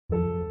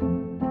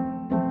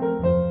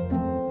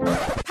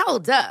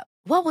Hold up.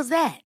 What was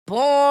that?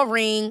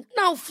 Boring.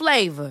 No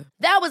flavor.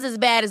 That was as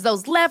bad as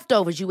those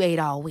leftovers you ate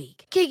all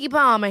week. Keke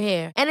Palmer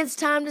here. And it's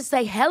time to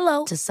say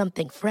hello to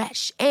something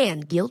fresh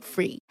and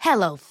guilt-free.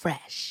 Hello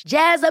Fresh.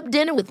 Jazz up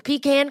dinner with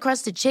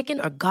pecan-crusted chicken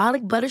or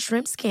garlic butter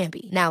shrimp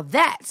scampi. Now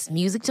that's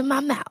music to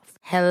my mouth.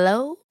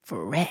 Hello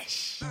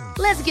Fresh.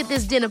 Let's get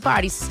this dinner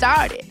party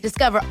started.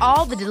 Discover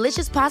all the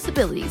delicious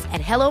possibilities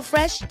at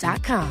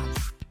hellofresh.com.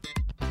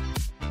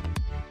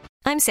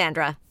 I'm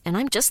Sandra, and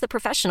I'm just the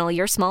professional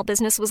your small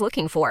business was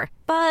looking for.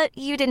 But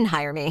you didn't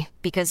hire me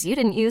because you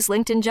didn't use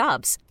LinkedIn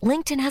Jobs.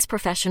 LinkedIn has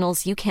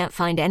professionals you can't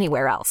find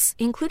anywhere else,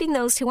 including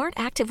those who aren't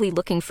actively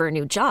looking for a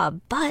new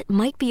job, but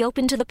might be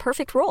open to the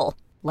perfect role,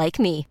 like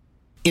me.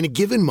 In a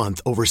given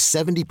month, over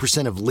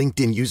 70% of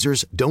LinkedIn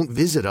users don't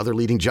visit other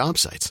leading job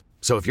sites.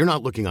 So if you're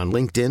not looking on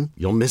LinkedIn,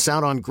 you'll miss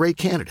out on great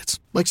candidates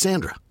like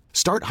Sandra.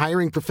 Start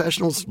hiring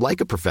professionals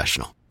like a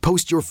professional.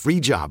 Post your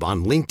free job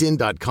on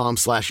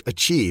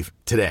linkedin.com/achieve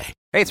today.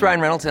 Hey, it's Ryan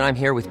Reynolds, and I'm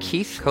here with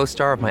Keith,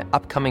 co-star of my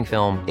upcoming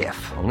film,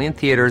 If, only in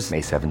theaters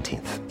May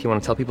 17th. Do you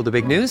want to tell people the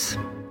big news?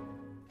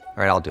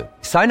 All right, I'll do it.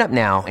 Sign up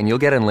now and you'll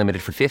get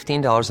unlimited for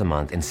 $15 a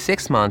month and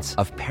 6 months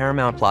of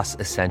Paramount Plus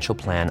Essential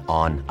Plan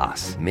on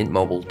us.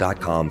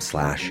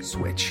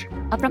 MintMobile.com/switch.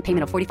 Upfront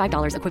payment of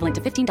 $45 equivalent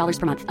to $15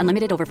 per month.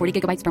 Unlimited over 40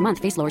 gigabytes per month.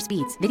 Face lower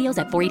speeds. Videos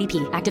at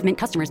 480p. Active Mint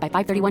customers by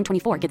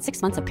 531.24 get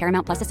 6 months of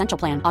Paramount Plus Essential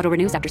Plan. Auto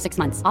renews after 6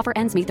 months. Offer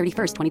ends May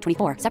 31st,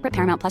 2024. Separate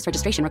Paramount Plus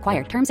registration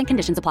required. Terms and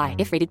conditions apply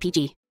if rated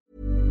PG.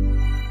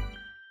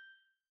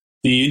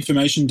 The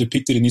information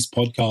depicted in this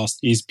podcast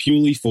is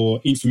purely for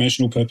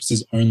informational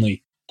purposes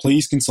only.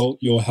 Please consult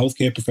your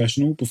healthcare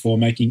professional before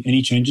making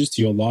any changes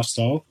to your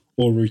lifestyle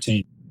or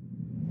routine.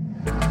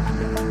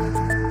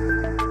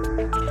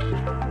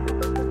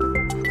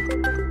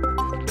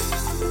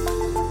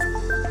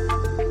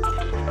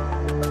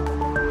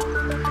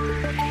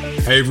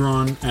 Hey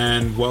everyone,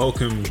 and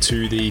welcome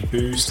to the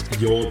Boost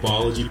Your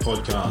Biology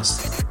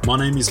podcast. My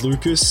name is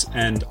Lucas,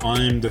 and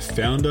I'm the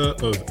founder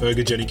of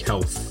Ergogenic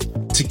Health.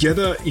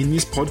 Together in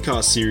this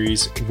podcast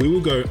series, we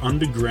will go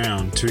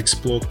underground to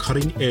explore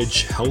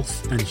cutting-edge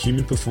health and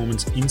human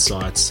performance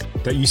insights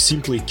that you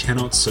simply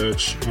cannot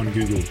search on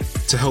Google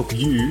to help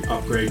you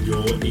upgrade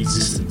your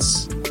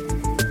existence.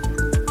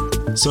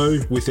 So,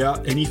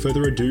 without any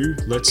further ado,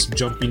 let's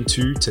jump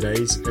into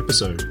today's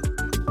episode.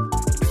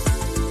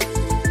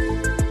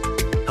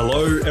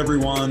 Hello,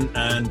 everyone,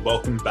 and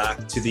welcome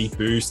back to the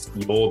Boost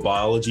Your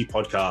Biology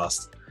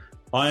podcast.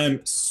 I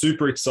am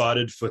super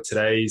excited for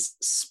today's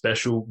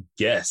special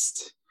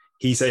guest.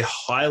 He's a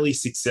highly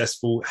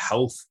successful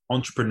health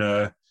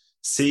entrepreneur,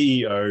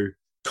 CEO,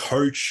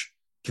 coach,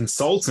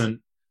 consultant,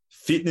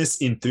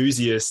 fitness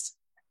enthusiast,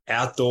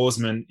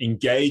 outdoorsman,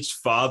 engaged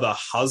father,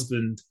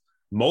 husband,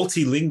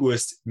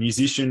 multilinguist,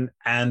 musician,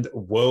 and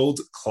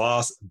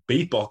world-class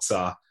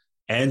beatboxer,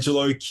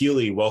 Angelo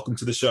Keely. Welcome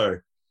to the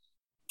show.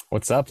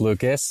 What's up,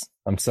 Lucas?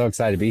 I'm so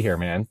excited to be here,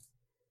 man.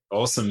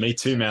 Awesome. Me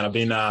too, man. I've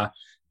been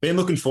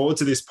looking forward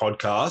to this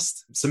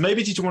podcast. So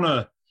maybe did you want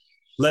to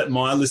let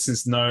my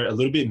listeners know a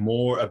little bit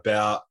more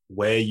about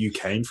where you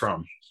came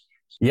from?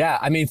 Yeah.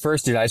 I mean,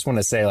 first, dude, I just want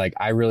to say,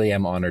 I really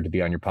am honored to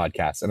be on your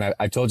podcast. And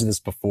I've told you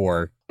this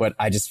before, but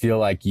I just feel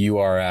like you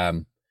are,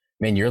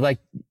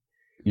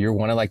 you're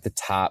one of the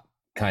top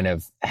kind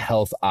of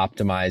health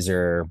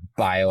optimizer,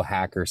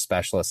 biohacker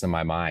specialists in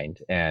my mind.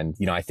 And,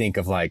 I think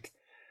of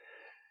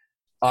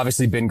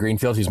obviously Ben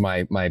Greenfield, who's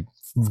my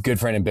good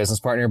friend and business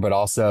partner, but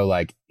also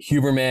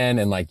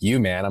Huberman and you,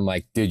 man. I'm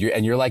dude, you're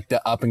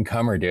the up and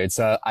comer, dude.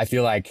 So I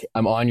feel like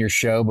I'm on your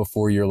show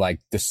before you're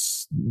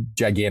this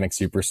gigantic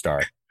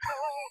superstar.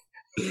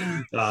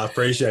 I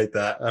appreciate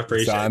that.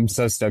 So I'm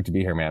so stoked to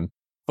be here, man.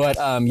 But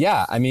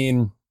yeah, I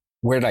mean,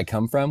 where did I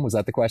come from? Was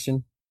that the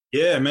question?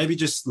 Yeah, maybe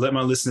just let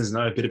my listeners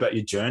know a bit about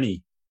your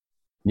journey.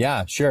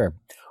 Yeah, sure.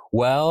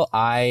 Well,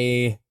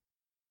 I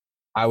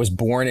was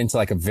born into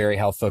a very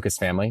health focused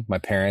family. My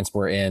parents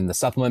were in the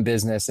supplement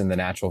business and the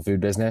natural food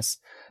business.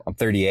 I'm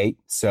 38.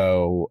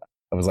 So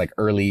I was late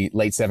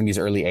 70s,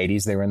 early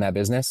 80s. They were in that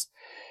business.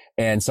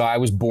 And so I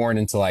was born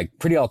into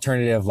pretty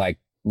alternative,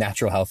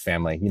 natural health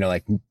family,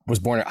 was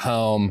born at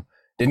home,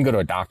 didn't go to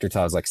a doctor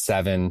till I was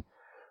 7,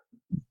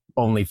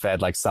 only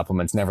fed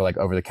supplements, never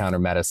over the counter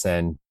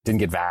medicine, didn't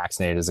get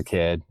vaccinated as a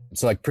kid.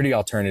 So pretty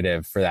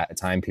alternative for that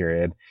time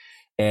period.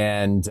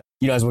 And,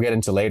 as we'll get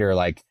into later,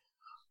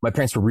 my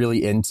parents were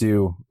really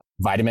into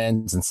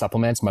vitamins and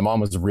supplements. My mom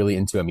was really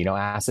into amino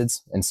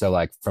acids. And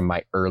so from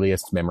my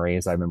earliest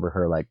memories, I remember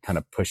her kind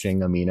of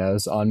pushing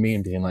aminos on me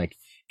and being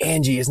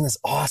Angie, isn't this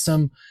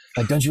awesome?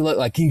 Don't you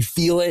look can you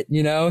feel it?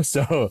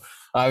 So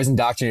I was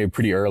indoctrinated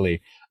pretty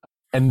early.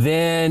 And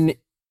then,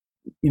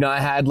 I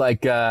had I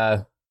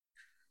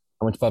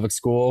went to public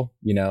school,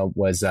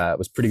 was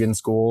pretty good in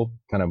school,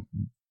 kind of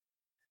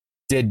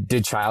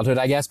did childhood,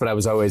 I guess, but I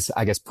was always,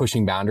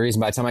 pushing boundaries.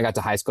 And by the time I got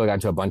to high school, I got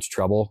into a bunch of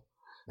trouble.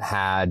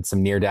 Had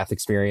some near-death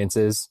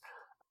experiences.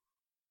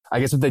 I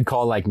guess what they'd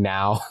call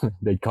now,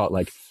 they'd call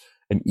it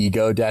an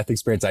ego death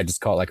experience. I just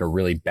call it a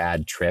really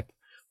bad trip.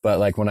 But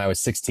when I was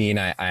 16,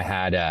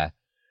 I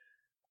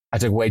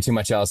took way too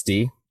much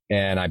LSD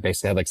and I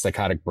basically had like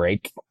psychotic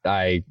break.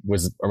 I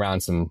was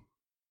around some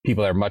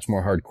people that are much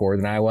more hardcore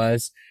than I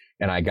was,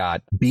 and I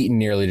got beaten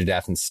nearly to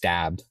death and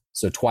stabbed.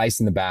 So twice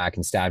in the back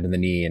and stabbed in the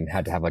knee, and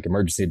had to have like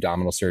emergency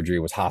abdominal surgery,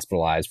 was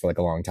hospitalized for like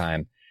a long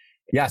time.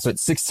 Yeah. So at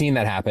 16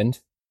 that happened,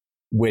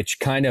 which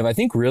kind of, I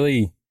think,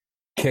 really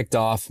kicked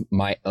off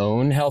my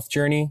own health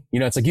journey. You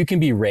know, it's like you can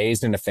be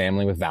raised in a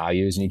family with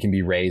values, and you can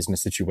be raised in a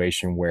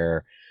situation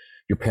where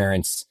your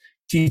parents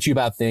teach you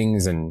about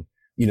things, and,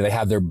 you know, they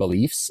have their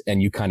beliefs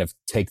and you kind of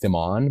take them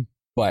on.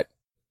 But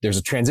there's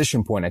a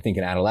transition point, I think,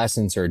 in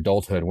adolescence or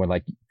adulthood where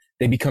like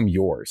they become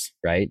yours,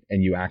 right?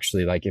 And you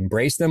actually like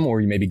embrace them, or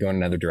you maybe go in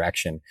another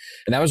direction.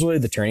 And that was really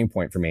the turning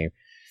point for me,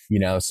 you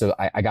know? So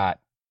I got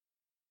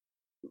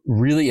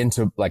really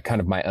into like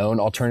kind of my own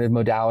alternative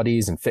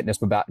modalities and fitness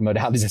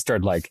modalities. I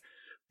started like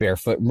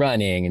barefoot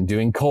running and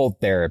doing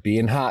cold therapy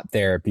and hot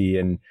therapy,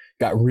 and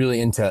got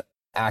really into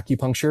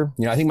acupuncture.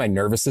 You know, I think my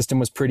nervous system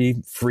was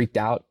pretty freaked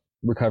out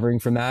recovering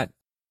from that.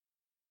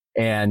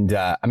 And,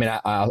 I mean,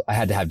 I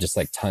had to have just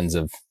like tons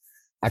of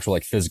actual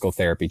like physical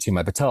therapy too.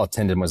 My patella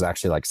tendon was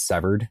actually like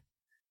severed.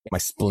 My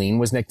spleen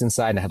was nicked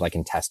inside, and I had like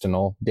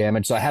intestinal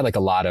damage. So I had like a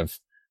lot of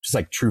just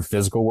like true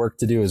physical work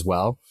to do as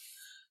well.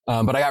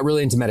 But I got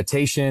really into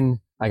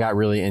meditation. I got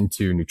really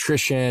into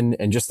nutrition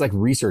and just like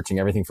researching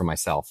everything for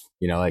myself,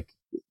 you know, like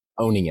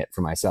owning it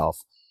for myself.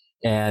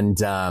 And,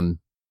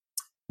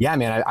 yeah,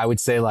 man, I would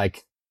say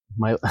like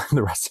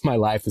the rest of my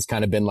life has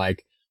kind of been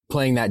like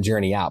playing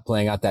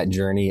out that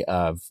journey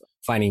of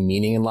finding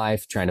meaning in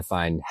life, trying to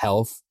find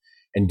health,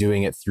 and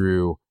doing it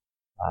through,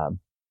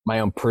 my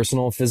own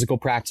personal physical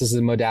practices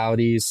and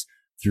modalities,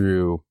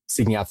 through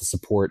seeking out the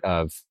support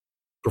of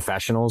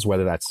professionals,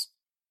 whether that's,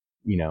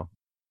 you know,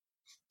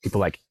 people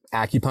like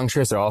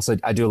acupuncturists, or also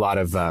I do a lot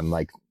of,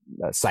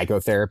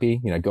 psychotherapy,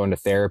 you know, going to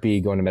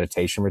therapy, going to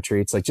meditation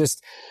retreats, like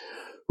just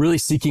really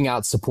seeking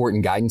out support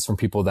and guidance from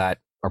people that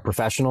are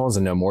professionals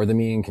and know more than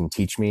me and can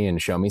teach me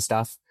and show me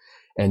stuff.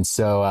 And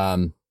so,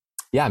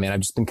 yeah, man, I've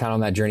just been kind of on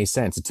that journey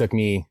since. It took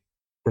me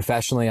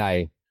professionally.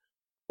 I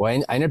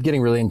ended up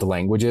getting really into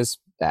languages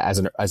as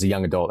a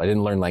young adult. I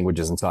didn't learn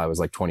languages until I was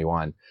like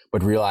 21,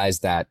 but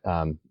realized that,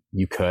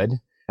 you could.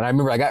 And I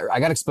remember I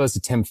got exposed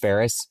to Tim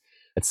Ferriss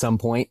at some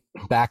point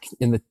back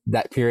in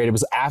that period. It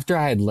was after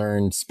I had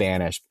learned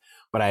Spanish,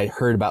 but I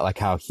heard about like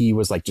how he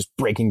was like just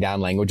breaking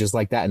down languages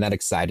like that. And that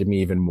excited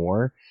me even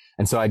more.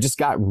 And so I just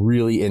got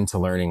really into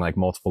learning like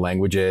multiple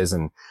languages,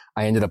 and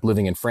I ended up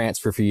living in France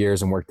for a few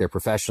years and worked there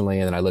professionally.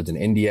 And then I lived in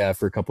India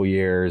for a couple of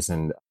years,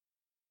 and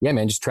yeah,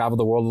 man, just traveled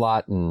the world a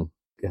lot and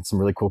had some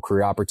really cool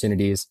career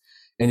opportunities.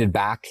 Ended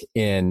back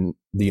in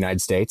the United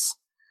States,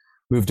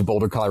 moved to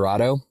Boulder,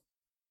 Colorado,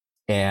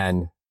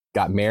 and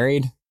got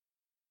married,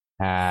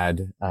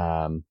 had,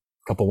 a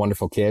couple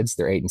wonderful kids.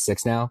 They're 8 and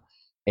 6 now,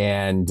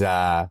 and,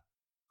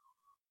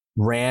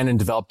 ran and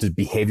developed a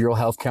behavioral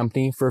health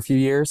company for a few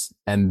years,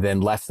 and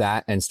then left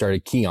that and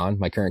started Kion,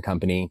 my current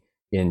company,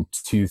 in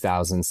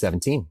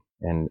 2017.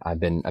 And I've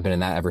been in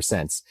that ever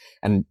since.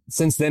 And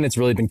since then, it's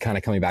really been kind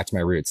of coming back to my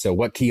roots. So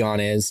what Kion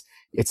is,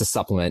 it's a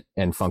supplement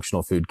and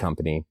functional food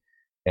company.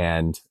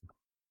 And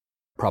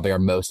probably our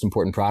most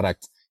important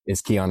product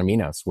is Kion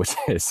Aminos, which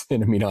is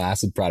an amino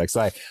acid product. So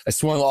I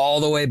swung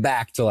all the way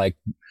back to like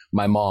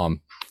my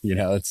mom, you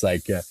know, it's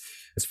like,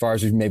 as far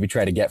as we maybe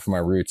try to get from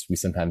our roots, we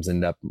sometimes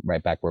end up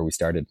right back where we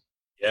started.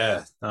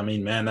 Yeah. I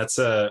mean, man, that's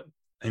an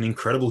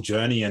incredible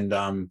journey. And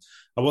I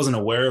wasn't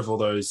aware of all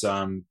those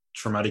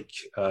traumatic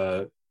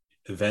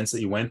events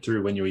that you went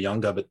through when you were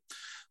younger, but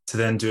to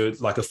then do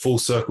like a full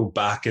circle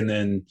back and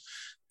then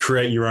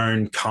create your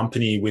own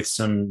company with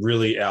some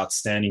really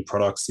outstanding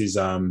products is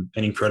an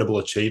incredible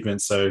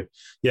achievement. So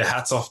yeah,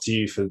 hats off to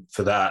you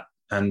for that.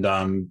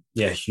 And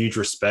yeah, huge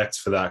respect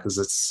for that, because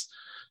it's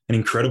an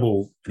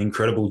incredible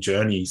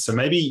journey. So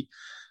maybe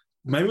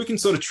we can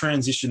sort of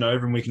transition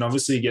over, and we can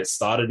obviously get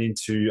started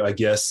into, I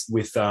guess,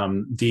 with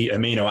the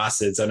amino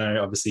acids. I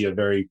know obviously you're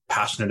very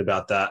passionate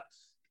about that.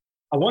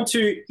 I want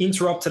to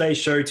interrupt today's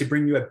show to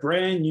bring you a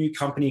brand new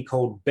company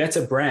called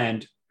Better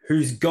Brand,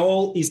 whose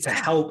goal is to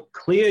help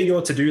clear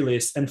your to-do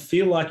list and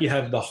feel like you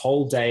have the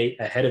whole day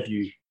ahead of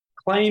you.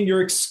 Claim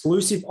your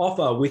exclusive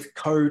offer with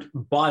code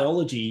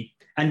BIOLOGY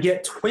and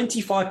get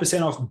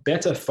 25% off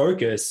Better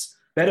Focus,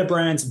 Better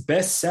Brand's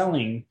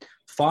best-selling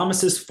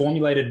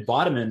pharmacist-formulated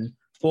vitamin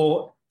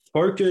for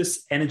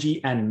focus,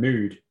 energy, and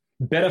mood.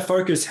 Better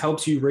Focus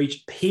helps you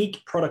reach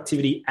peak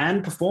productivity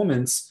and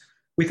performance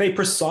with a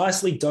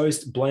precisely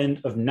dosed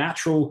blend of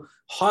natural,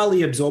 highly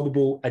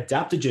absorbable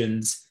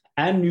adaptogens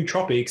and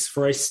nootropics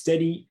for a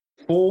steady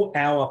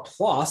 4-hour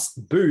plus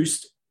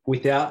boost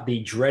without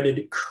the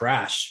dreaded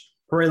crash.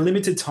 For a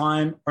limited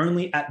time,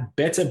 only at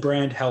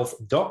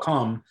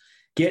betterbrandhealth.com,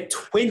 get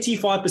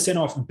 25%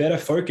 off Better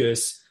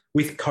Focus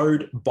with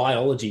code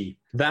BIOLOGY.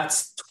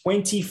 That's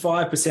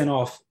 25%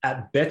 off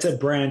at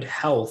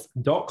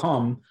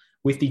betterbrandhealth.com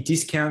with the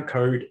discount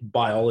code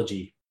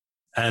BIOLOGY.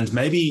 And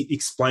maybe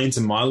explain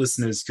to my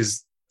listeners,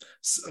 because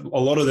a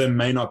lot of them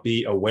may not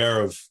be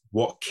aware of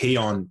what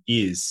Kion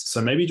is. So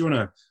maybe do you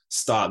want to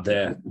start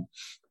there?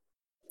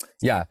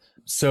 Yeah.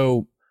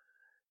 So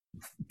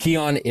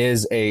Kion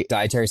is a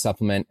dietary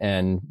supplement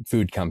and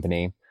food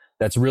company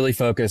that's really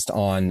focused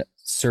on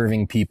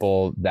serving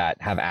people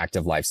that have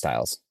active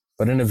lifestyles,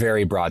 but in a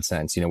very broad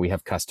sense. We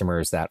have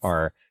customers that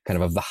are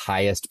kind of the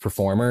highest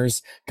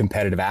performers,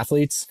 competitive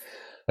athletes,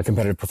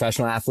 competitive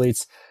professional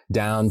athletes,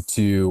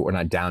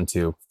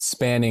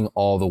 spanning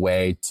all the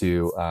way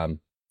to,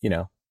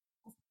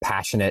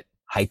 passionate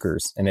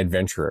hikers and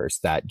adventurers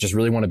that just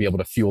really want to be able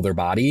to fuel their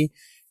body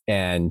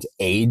and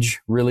age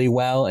really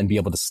well and be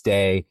able to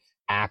stay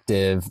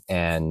active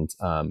and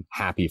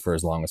happy for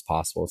as long as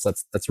possible. So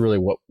that's really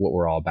what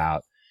we're all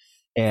about.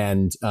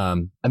 And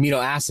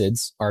amino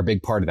acids are a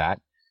big part of that.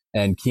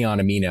 And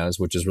Kion Aminos,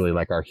 which is really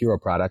like our hero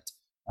product,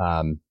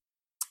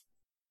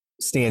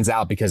 stands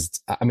out because,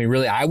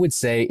 really, I would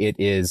say it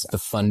is the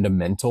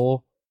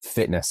fundamental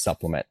fitness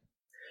supplement.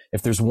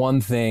 If there's one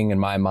thing in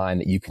my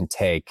mind that you can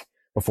take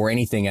before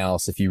anything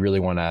else, if you really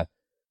want to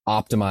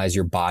optimize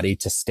your body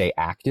to stay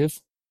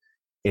active,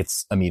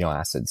 it's amino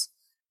acids.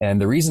 And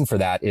the reason for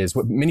that is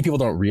what many people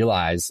don't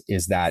realize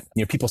is that,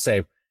 people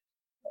say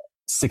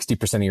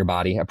 60% of your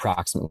body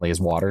approximately is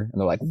water. And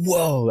they're like,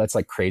 whoa, that's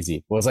like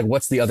crazy. Well, it's like,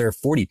 what's the other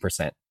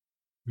 40%?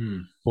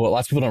 Well,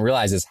 lots of people don't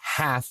realize is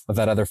half of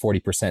that other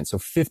 40%. So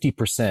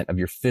 50% of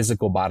your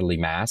physical bodily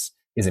mass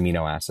is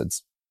amino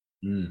acids.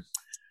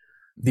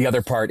 The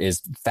other part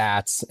is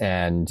fats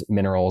and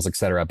minerals, et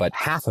cetera, but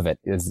half of it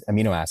is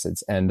amino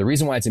acids. And the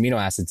reason why it's amino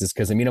acids is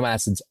because amino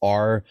acids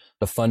are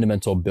the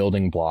fundamental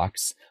building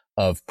blocks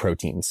of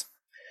proteins.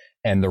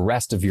 And the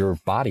rest of your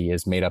body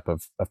is made up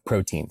of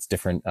proteins,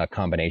 different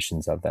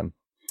combinations of them.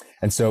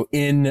 And so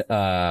in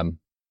the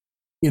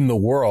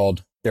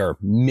world, there are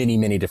many,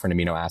 many different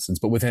amino acids,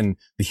 but within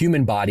the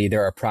human body,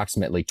 there are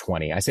approximately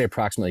 20. I say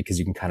approximately because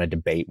you can kind of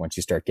debate once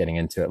you start getting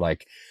into it,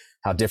 like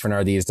how different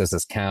are these? Does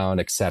this count,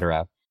 et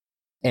cetera?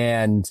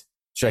 And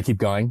should I keep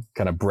going?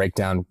 Kind of break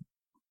down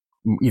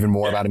even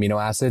more about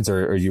amino acids,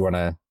 or do you want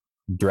to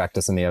direct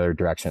us in the other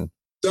direction?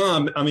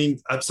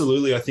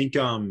 Absolutely. I think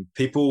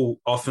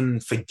people often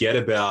forget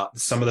about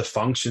some of the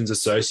functions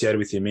associated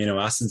with the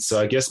amino acids. So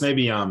I guess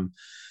maybe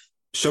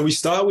shall we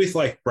start with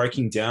like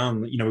breaking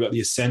down, we've got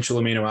the essential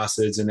amino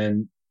acids, and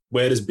then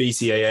where does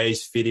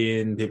BCAAs fit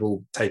in?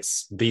 People take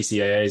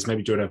BCAAs.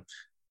 Maybe do you want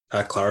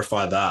to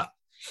clarify that?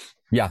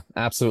 Yeah,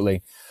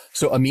 absolutely.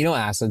 So amino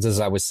acids, as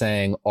I was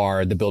saying,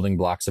 are the building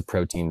blocks of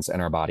proteins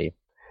in our body.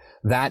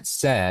 That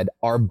said,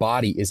 our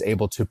body is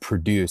able to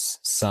produce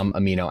some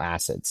amino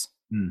acids.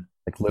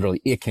 Like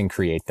literally it can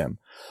create them.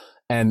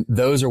 And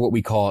those are what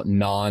we call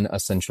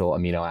non-essential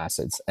amino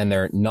acids. And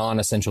they're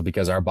non-essential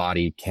because our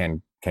body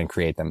can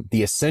create them.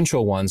 The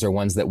essential ones are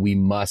ones that we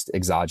must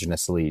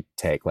exogenously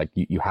take. Like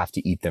you have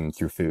to eat them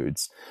through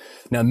foods.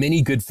 Now,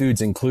 many good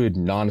foods include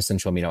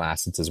non-essential amino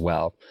acids as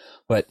well,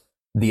 but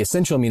the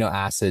essential amino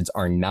acids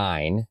are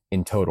 9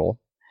 in total.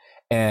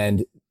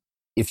 And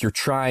if you're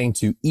trying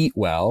to eat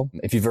well,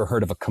 if you've ever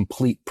heard of a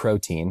complete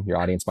protein, your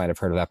audience might have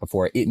heard of that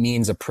before. It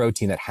means a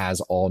protein that has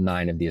all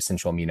 9 of the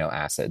essential amino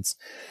acids.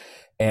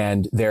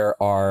 And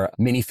there are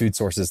many food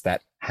sources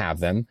that have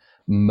them.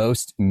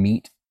 Most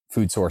meat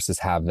food sources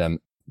have them.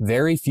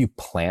 Very few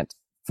plant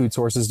food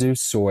sources do.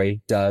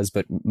 Soy does,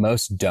 but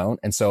most don't.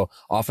 And so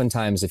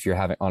oftentimes if you're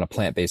having on a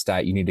plant-based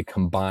diet, you need to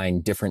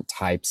combine different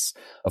types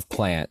of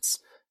plants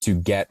to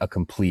get a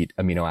complete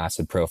amino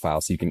acid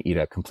profile so you can eat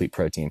a complete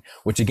protein,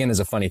 which again is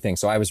a funny thing.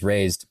 So I was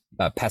raised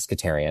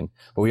pescatarian,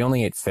 but we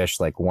only ate fish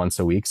like once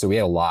a week. So we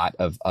ate a lot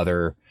of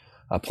other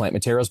plant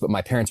materials, but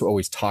my parents were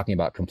always talking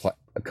about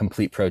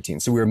complete protein.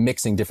 So we were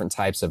mixing different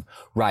types of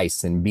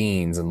rice and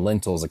beans and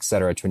lentils, et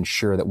cetera, to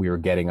ensure that we were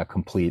getting a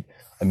complete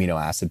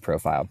amino acid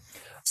profile.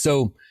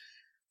 So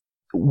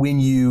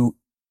when you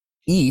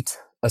eat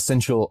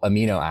essential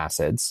amino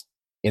acids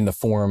in the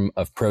form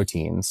of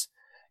proteins,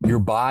 your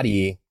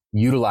body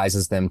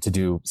utilizes them to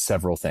do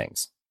several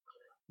things.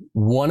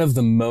 One of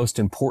the most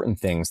important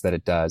things that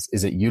it does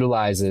is it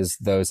utilizes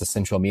those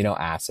essential amino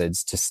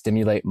acids to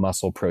stimulate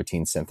muscle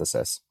protein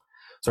synthesis.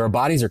 So our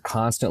bodies are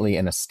constantly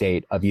in a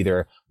state of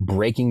either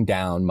breaking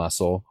down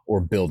muscle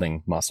or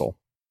building muscle.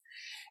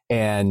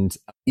 And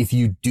if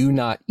you do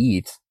not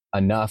eat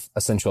enough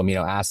essential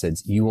amino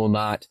acids, you will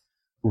not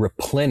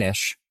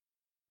replenish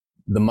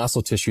the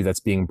muscle tissue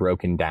that's being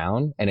broken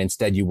down, and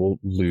instead you will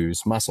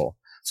lose muscle.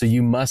 So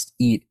you must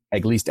eat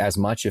at least as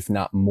much, if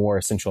not more,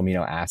 essential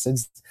amino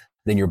acids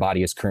than your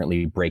body is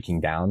currently breaking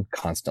down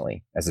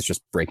constantly, as it's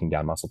just breaking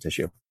down muscle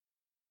tissue.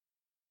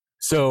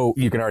 So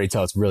you can already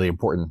tell it's really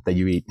important that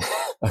you eat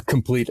a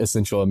complete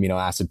essential amino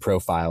acid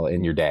profile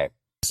in your day.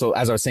 So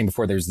as I was saying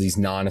before, there's these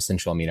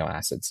non-essential amino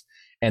acids.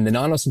 And the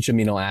non-essential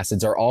amino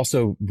acids are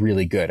also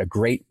really good. A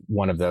great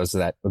one of those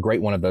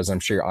I'm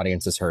sure your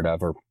audience has heard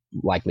of or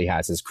likely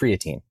has is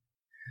creatine.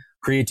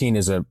 Creatine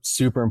is a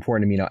super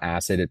important amino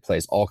acid. It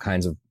plays all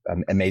kinds of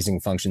amazing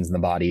functions in the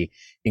body,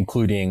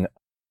 including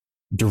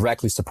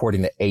directly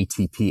supporting the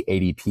ATP,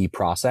 ADP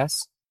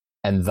process,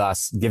 and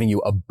thus giving you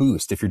a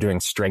boost if you're doing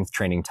strength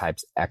training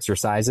types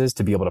exercises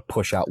to be able to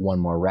push out 1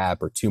 more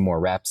rep or 2 more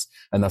reps,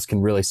 and thus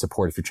can really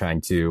support if you're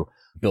trying to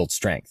build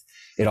strength.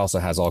 It also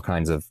has all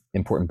kinds of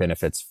important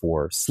benefits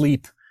for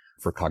sleep,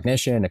 for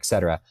cognition,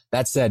 etc.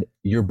 That said,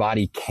 your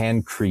body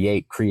can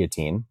create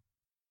creatine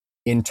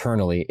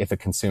internally if it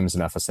consumes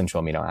enough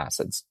essential amino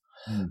acids.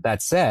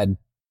 That said,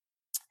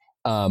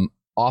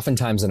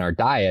 oftentimes in our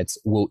diets,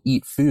 we'll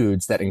eat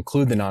foods that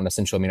include the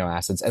non-essential amino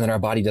acids, and then our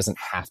body doesn't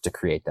have to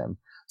create them.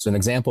 So an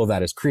example of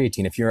that is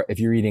creatine. If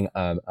you're eating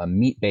a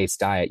meat-based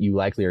diet, you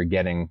likely are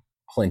getting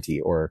plenty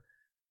or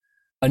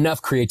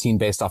enough creatine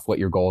based off what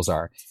your goals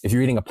are. If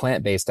you're eating a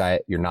plant-based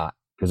diet, you're not,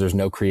 because there's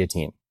no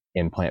creatine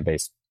in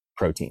plant-based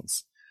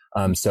proteins.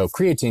 So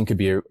creatine could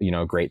be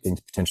a great thing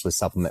to potentially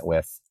supplement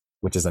with,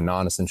 which is a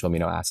non-essential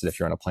amino acid if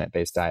you're on a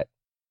plant-based diet.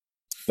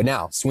 But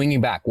now,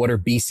 swinging back, what are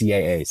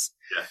BCAAs?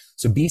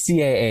 So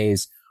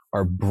BCAAs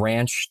are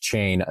branch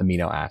chain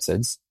amino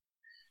acids.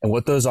 And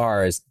what those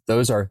are is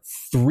those are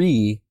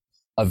 3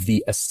 of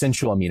the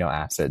essential amino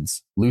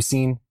acids: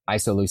 leucine,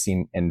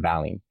 isoleucine, and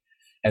valine.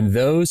 And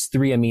those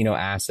 3 amino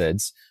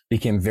acids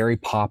became very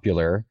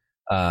popular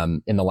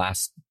in the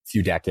last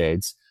few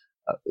decades,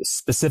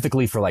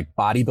 specifically for like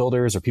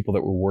bodybuilders or people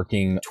that were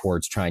working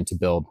towards trying to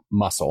build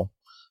muscle.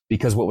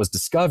 Because what was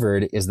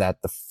discovered is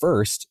that the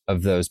first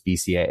of those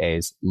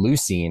BCAAs,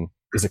 leucine,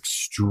 is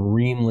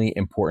extremely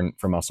important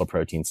for muscle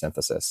protein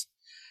synthesis.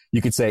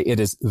 You could say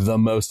it is the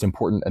most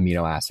important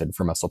amino acid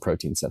for muscle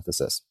protein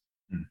synthesis.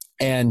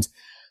 And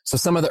so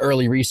some of the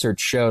early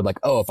research showed like,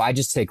 if I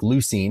just take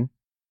leucine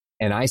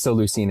and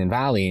isoleucine and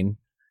valine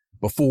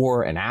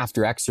before and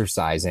after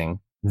exercising,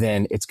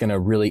 then it's going to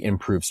really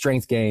improve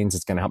strength gains.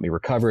 It's going to help me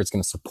recover. It's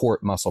going to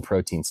support muscle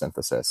protein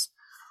synthesis.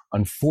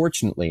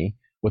 Unfortunately,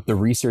 what the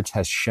research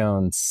has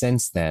shown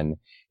since then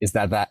is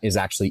that that is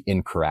actually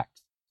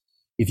incorrect.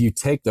 If you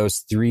take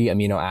those 3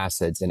 amino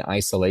acids in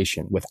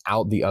isolation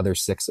without the other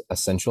 6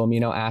 essential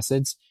amino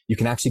acids, you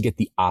can actually get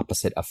the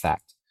opposite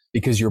effect,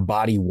 because your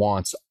body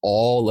wants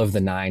all of the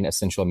 9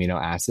 essential amino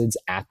acids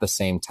at the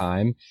same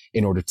time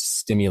in order to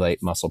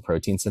stimulate muscle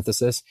protein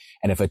synthesis.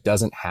 And if it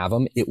doesn't have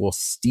them, it will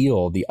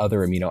steal the other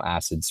amino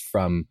acids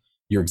from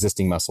your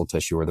existing muscle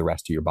tissue or the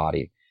rest of your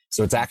body.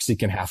 So it's actually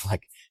can have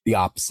like the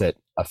opposite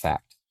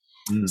effect.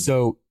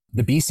 So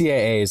the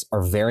BCAAs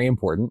are very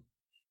important.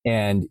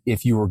 And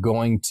if you were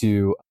going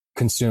to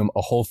consume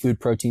a whole food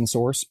protein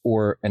source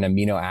or an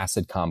amino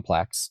acid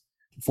complex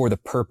for the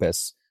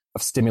purpose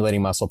of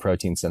stimulating muscle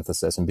protein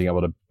synthesis and being able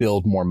to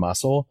build more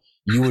muscle,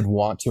 you would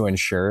want to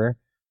ensure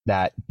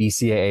that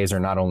BCAAs are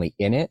not only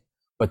in it,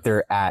 but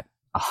they're at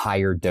a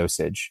higher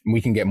dosage. And we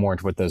can get more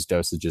into what those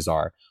dosages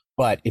are.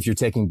 But if you're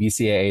taking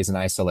BCAAs in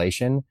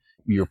isolation,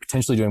 you're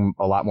potentially doing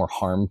a lot more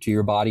harm to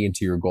your body and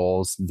to your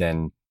goals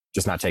than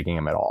just not taking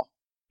them at all.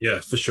 Yeah,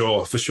 for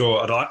sure.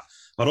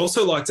 I'd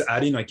also like to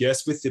add in, I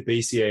guess, with the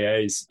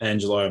BCAAs,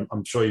 Angelo,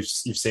 I'm sure you've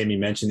seen me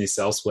mention this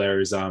elsewhere,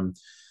 is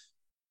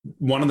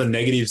one of the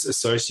negatives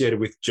associated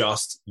with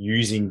just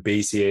using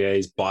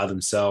BCAAs by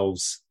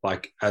themselves,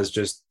 like as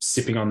just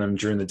sipping on them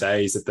during the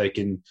day, is that they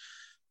can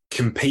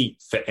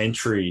compete for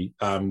entry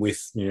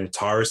with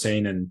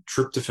tyrosine and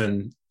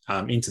tryptophan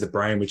into the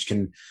brain, which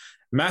can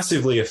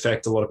massively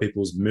affect a lot of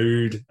people's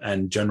mood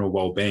and general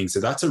well-being. So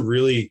that's a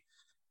really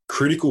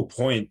critical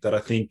point that I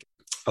think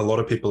a lot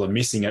of people are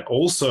missing. And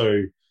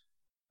also,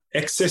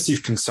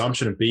 excessive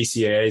consumption of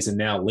BCAAs are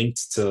now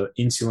linked to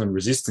insulin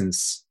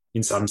resistance.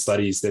 In some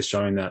studies, they're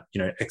showing that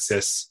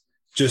excess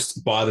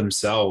just by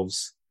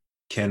themselves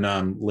can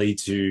lead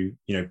to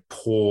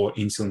poor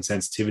insulin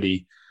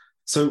sensitivity.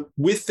 So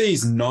with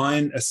these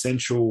 9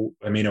 essential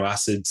amino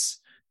acids,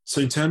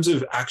 so in terms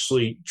of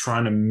actually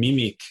trying to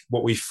mimic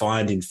what we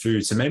find in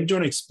food, so maybe do you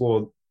want to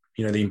explore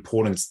the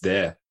importance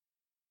there?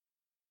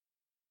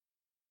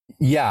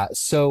 Yeah.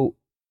 So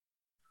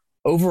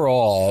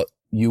overall,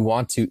 you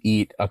want to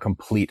eat a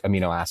complete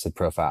amino acid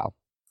profile,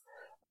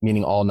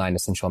 meaning all 9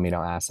 essential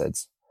amino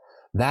acids.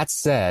 That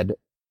said,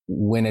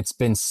 when it's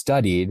been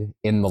studied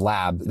in the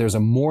lab, there's a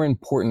more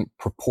important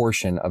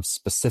proportion of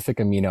specific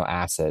amino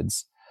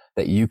acids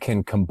that you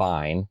can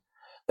combine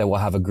that will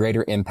have a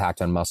greater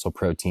impact on muscle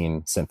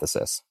protein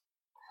synthesis.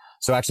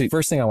 So actually,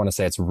 first thing I want to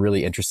say, it's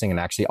really interesting and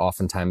actually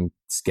oftentimes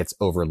gets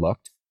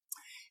overlooked,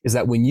 is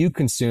that when you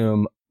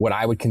consume what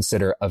I would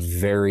consider a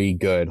very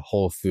good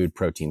whole food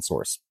protein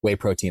source, whey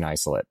protein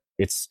isolate,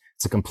 it's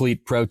a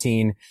complete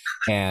protein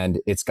and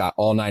it's got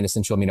all 9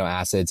 essential amino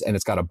acids and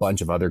it's got a bunch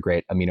of other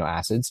great amino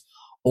acids.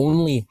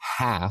 Only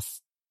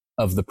half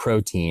of the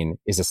protein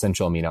is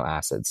essential amino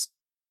acids.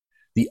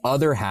 The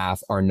other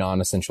half are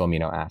non-essential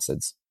amino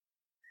acids.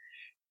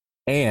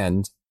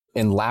 And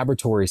in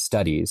laboratory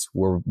studies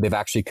where they've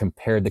actually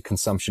compared the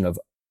consumption of,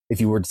 if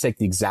you were to take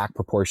the exact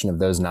proportion of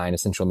those 9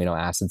 essential amino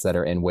acids that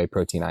are in whey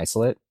protein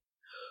isolate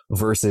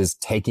versus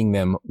taking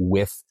them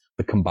with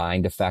the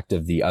combined effect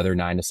of the other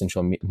 9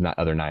 essential, not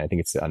other 9, I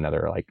think it's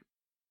another like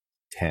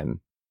 10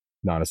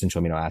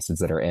 non-essential amino acids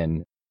that are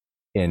in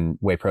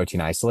whey protein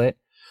isolate,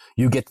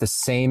 you get the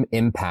same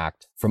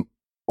impact from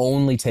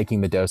only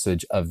taking the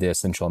dosage of the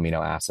essential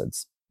amino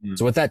acids.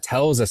 So what that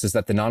tells us is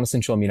that the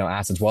non-essential amino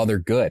acids, while they're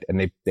good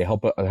and they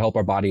help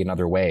our body in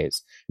other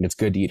ways, and it's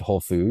good to eat whole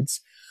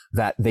foods,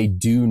 that they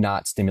do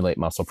not stimulate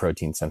muscle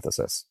protein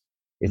synthesis.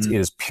 It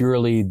is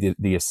purely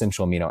the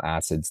essential amino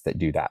acids that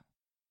do that.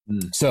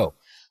 So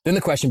then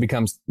the question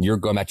becomes, you're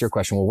going back to your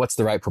question, well, what's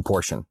the right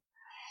proportion?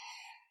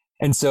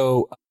 And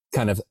so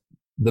kind of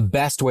the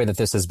best way that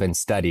this has been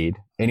studied,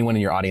 anyone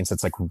in your audience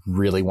that's like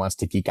really wants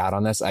to geek out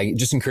on this, I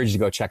just encourage you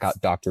to go check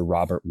out Dr.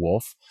 Robert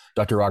Wolfe.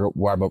 Dr.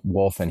 Robert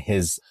Wolfe and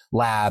his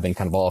lab and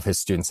kind of all of his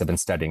students have been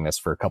studying this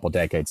for a couple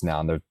decades now,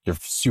 and they're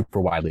super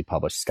widely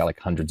published. He's got like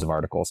hundreds of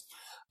articles.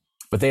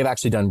 But they've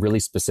actually done really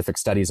specific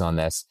studies on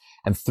this.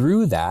 And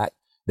through that,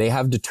 they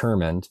have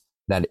determined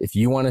that if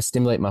you want to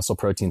stimulate muscle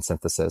protein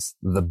synthesis,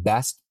 the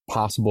best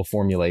possible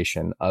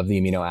formulation of the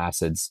amino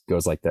acids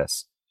goes like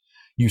this.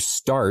 You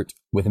start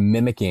with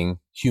mimicking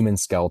human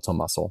skeletal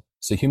muscle.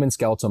 So human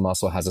skeletal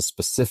muscle has a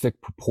specific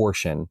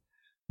proportion,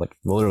 like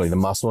literally the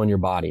muscle in your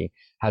body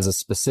has a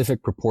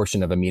specific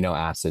proportion of amino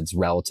acids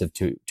relative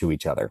to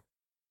each other.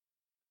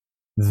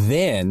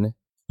 Then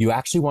you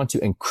actually want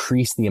to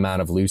increase the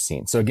amount of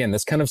leucine. So again,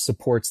 this kind of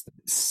supports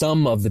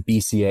some of the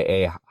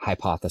BCAA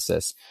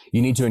hypothesis.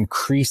 You need to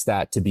increase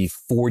that to be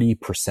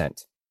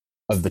 40%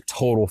 of the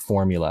total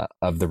formula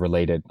of the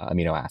related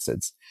amino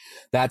acids.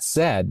 That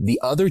said, the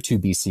other two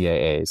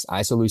BCAAs,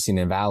 isoleucine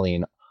and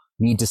valine,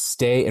 need to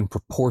stay in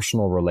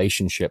proportional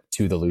relationship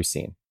to the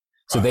leucine.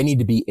 So they need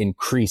to be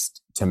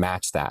increased to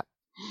match that.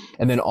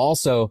 And then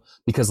also,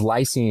 because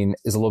lysine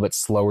is a little bit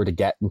slower to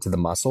get into the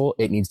muscle,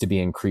 it needs to be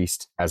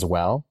increased as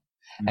well.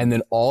 And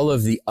then all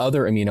of the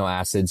other amino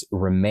acids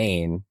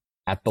remain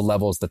at the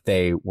levels that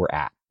they were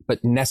at,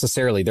 but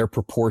necessarily their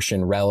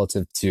proportion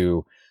relative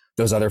to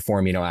those other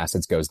four amino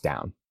acids goes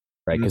down,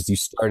 right? Because you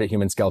start at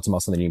human skeletal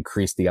muscle and then you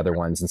increase the other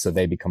ones. And so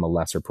they become a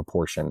lesser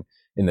proportion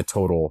in the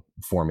total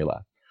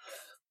formula.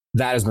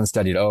 That has been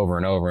studied over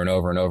and over and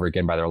over and over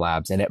again by their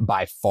labs. And it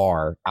by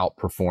far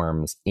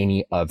outperforms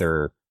any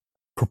other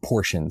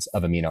proportions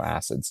of amino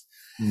acids.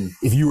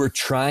 If you were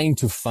trying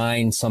to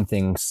find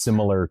something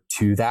similar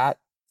to that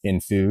in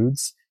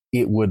foods,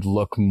 it would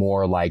look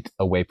more like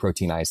a whey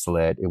protein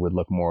isolate. It would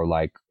look more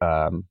like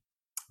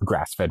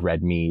grass-fed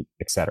red meat,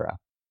 etc.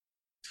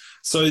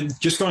 So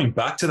just going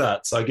back to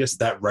that, so I guess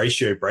that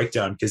ratio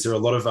breakdown, because there are a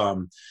lot of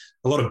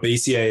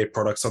BCAA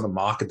products on the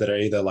market that are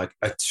either like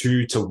a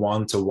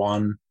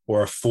 2-to-1-to-1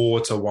 or a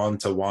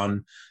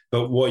 4-to-1-to-1.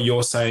 But what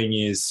you're saying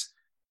is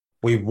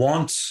we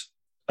want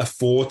a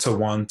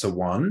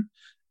 4-to-1-to-1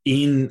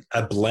 in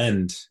a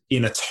blend,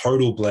 in a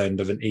total blend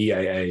of an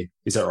EAA.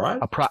 Is that right?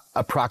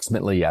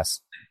 Approximately,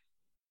 yes.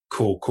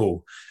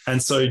 Cool.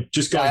 And so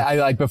just going... I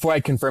like, before I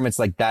confirm it's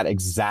like that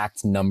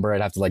exact number,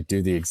 I'd have to like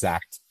do the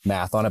exact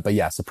math on it. But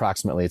yes,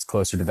 approximately it's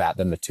closer to that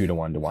than the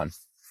 2-to-1-to-1.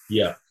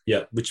 Yeah,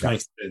 which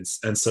makes sense.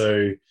 And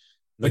so...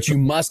 But you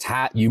must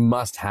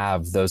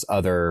have those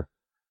other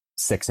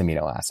 6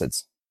 amino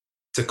acids.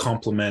 To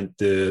complement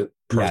the...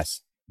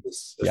 Yes.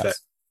 Effect.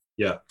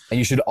 Yeah. And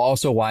you should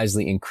also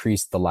wisely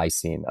increase the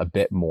lysine a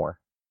bit more.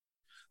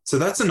 So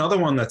that's another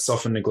one that's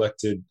often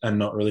neglected and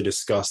not really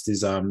discussed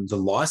is the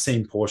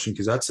lysine portion,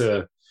 because that's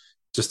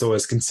just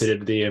always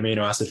considered the amino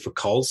acid for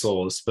cold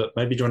sores. But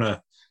maybe do you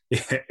want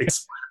to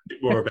explain a bit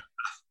more about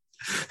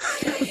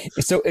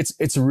that? So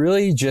it's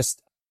really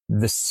just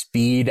the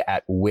speed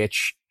at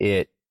which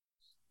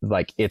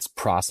its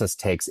process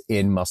takes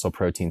in muscle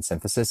protein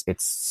synthesis.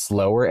 It's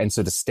slower. And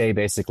so to stay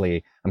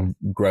basically, I'm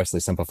grossly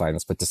simplifying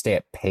this, but to stay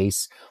at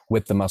pace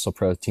with the muscle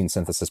protein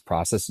synthesis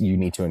process, you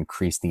need to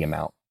increase the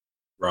amount.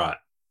 Right.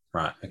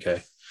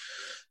 Okay.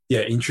 Yeah.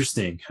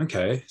 Interesting.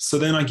 Okay. So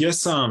then I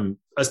guess,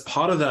 as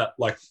part of that,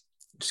 like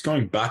just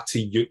going back to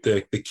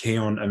the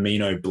Kion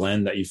Amino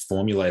blend that you've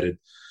formulated,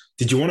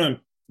 did you want to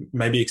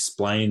maybe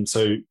explain,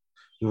 so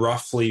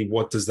roughly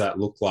what does that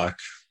look like?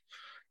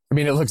 I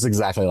mean, it looks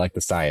exactly like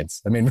the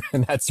science. I mean,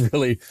 that's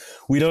really,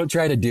 we don't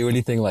try to do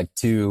anything like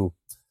too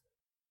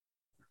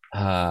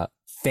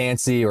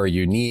fancy or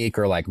unique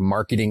or like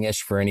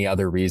marketing-ish for any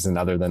other reason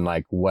other than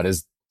like, what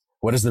does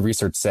the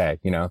research say?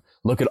 You know,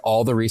 look at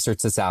all the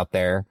research that's out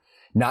there,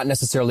 not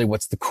necessarily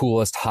what's the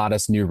coolest,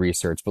 hottest new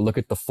research, but look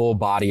at the full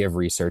body of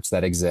research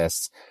that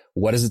exists.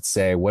 What does it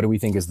say? What do we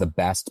think is the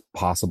best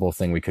possible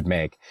thing we could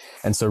make?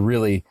 And so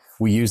really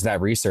we use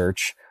that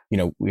research. You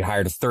know, we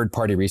hired a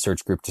third-party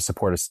research group to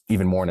support us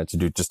even more and to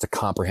do just a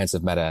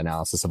comprehensive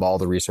meta-analysis of all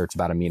the research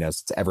about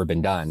aminos that's ever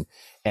been done.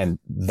 And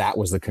that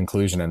was the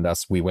conclusion. And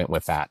thus we went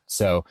with that.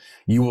 So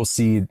you will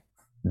see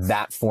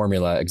that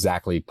formula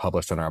exactly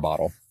published on our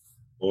bottle.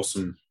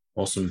 Awesome.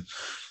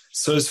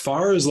 So as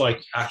far as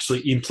like actually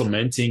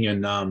implementing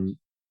and,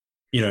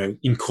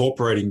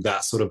 incorporating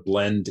that sort of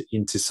blend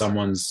into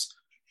someone's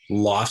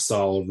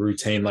lifestyle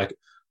routine, like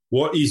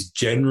what is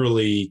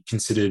generally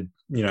considered,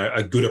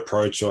 a good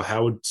approach, or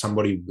how would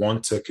somebody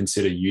want to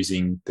consider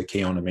using the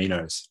Kion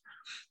aminos?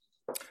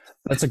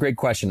 That's a great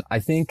question. I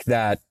think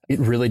that it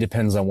really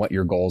depends on what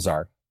your goals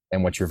are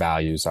and what your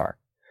values are.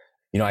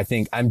 I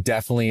think I'm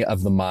definitely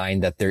of the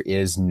mind that there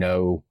is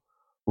no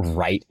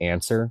right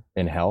answer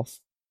in health.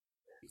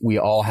 We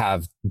all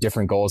have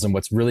different goals. And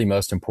what's really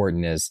most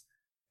important is,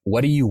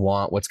 what do you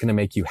want? What's going to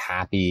make you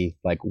happy?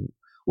 Like,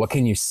 what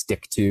can you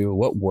stick to?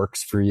 What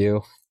works for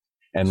you?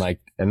 And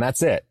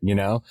that's it, you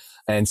know?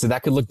 And so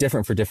that could look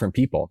different for different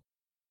people.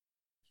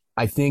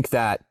 I think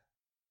that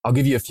I'll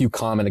give you a few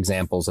common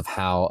examples of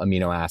how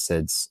amino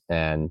acids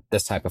and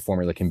this type of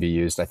formula can be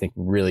used, I think,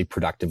 really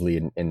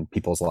productively in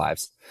people's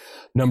lives.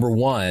 Number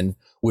one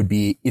would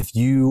be if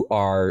you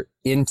are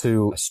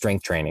into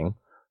strength training,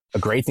 a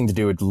great thing to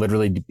do would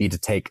literally be to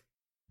take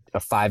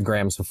 5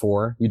 grams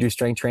before you do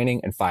strength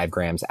training and 5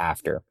 grams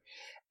after.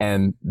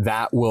 And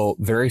that will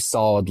very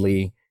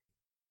solidly,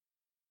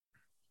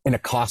 in a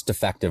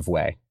cost-effective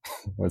way,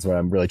 was what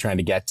I'm really trying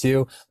to get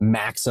to,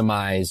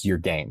 maximize your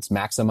gains,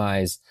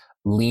 maximize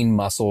lean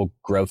muscle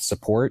growth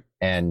support,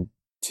 and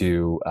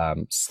to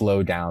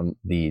slow down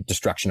the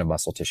destruction of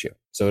muscle tissue.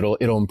 So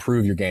it'll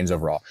improve your gains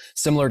overall.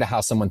 Similar to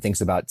how someone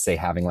thinks about, say,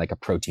 having like a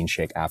protein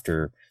shake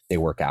after they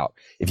work out.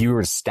 If you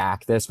were to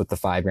stack this with the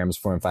 5 grams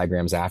before and 5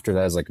 grams after,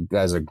 that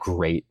is a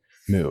great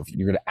move.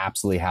 You're going to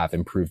absolutely have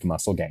improved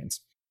muscle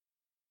gains.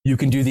 You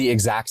can do the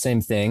exact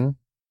same thing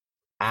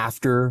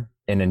after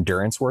an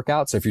endurance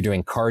workout. So if you're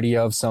doing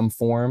cardio of some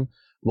form,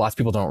 lots of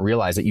people don't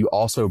realize that you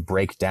also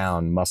break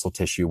down muscle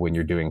tissue when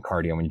you're doing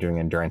cardio, when you're doing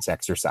endurance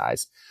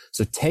exercise.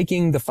 So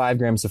taking the 5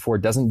 grams before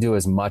doesn't do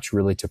as much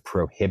really to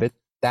prohibit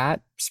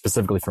that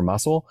specifically for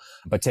muscle,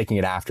 but taking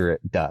it after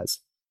it does.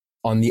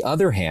 On the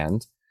other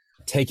hand,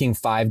 taking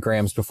 5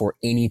 grams before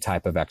any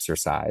type of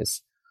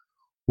exercise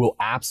will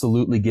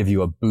absolutely give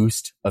you a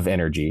boost of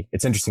energy.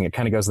 It's interesting. It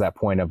kind of goes to that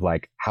point of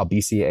like how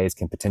BCAAs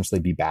can potentially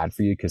be bad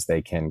for you because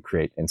they can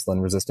create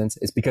insulin resistance.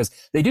 It's because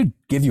they do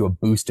give you a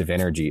boost of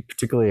energy,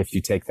 particularly if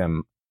you take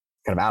them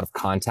kind of out of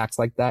context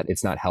like that.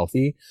 It's not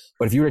healthy.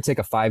 But if you were to take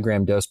a 5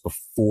 gram dose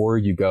before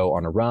you go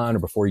on a run or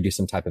before you do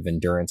some type of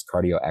endurance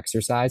cardio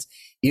exercise,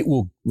 it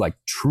will like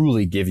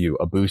truly give you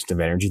a boost of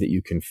energy that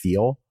you can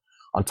feel.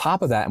 On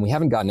top of that, and we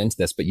haven't gotten into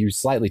this, but you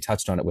slightly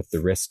touched on it with the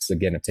risks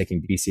again of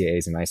taking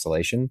BCAAs in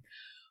isolation.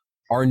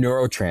 Our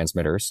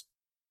neurotransmitters,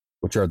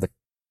 which are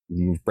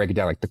you break it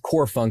down, like the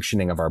core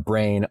functioning of our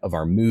brain, of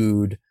our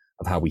mood,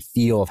 of how we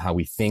feel, of how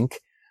we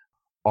think,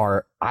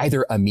 are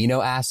either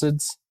amino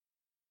acids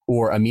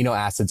or amino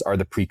acids are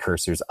the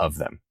precursors of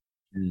them.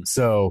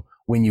 So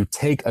when you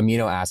take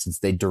amino acids,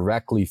 they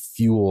directly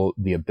fuel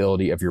the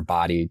ability of your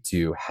body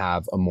to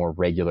have a more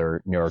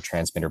regular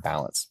neurotransmitter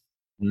balance.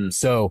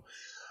 So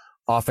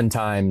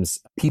oftentimes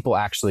people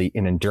actually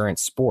in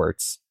endurance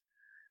sports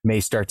may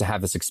start to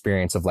have this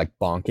experience of like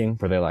bonking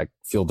where they like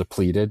feel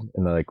depleted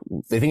and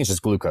they think it's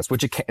just glucose,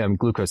 which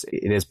glucose,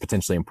 it is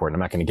potentially important. I'm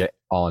not going to get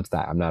all into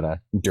that. I'm not an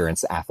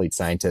endurance athlete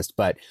scientist,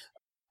 but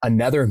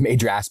another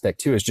major aspect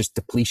too is just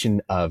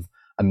depletion of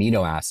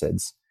amino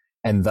acids.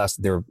 And thus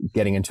they're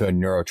getting into a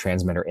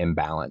neurotransmitter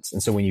imbalance.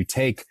 And so when you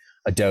take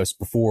a dose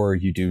before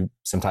you do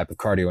some type of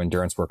cardio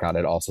endurance workout,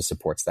 it also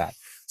supports that.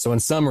 So in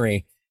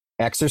summary,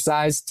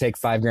 exercise, take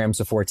 5 grams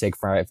before, take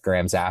 5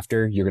 grams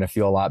after. You're going to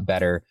feel a lot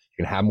better.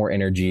 You're going to have more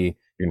energy.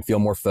 You're going to feel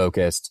more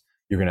focused.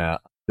 You're going to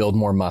build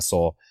more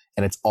muscle.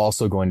 And it's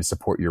also going to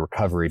support your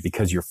recovery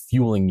because you're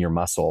fueling your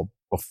muscle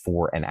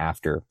before and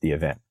after the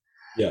event.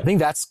 Yeah. I think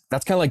that's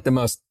kind of like the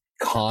most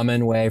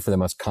common way for the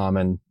most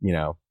common,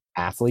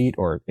 athlete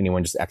or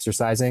anyone just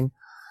exercising.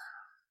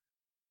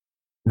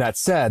 That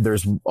said,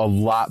 there's a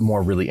lot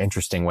more really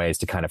interesting ways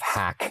to kind of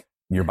hack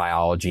your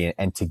biology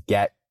and to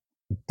get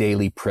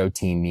daily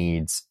protein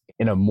needs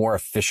in a more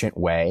efficient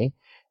way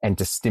and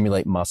to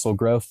stimulate muscle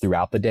growth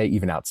throughout the day,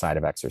 even outside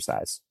of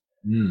exercise.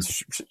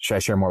 So should I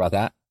share more about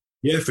that?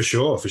 Yeah, for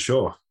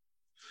sure.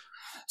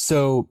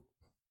 So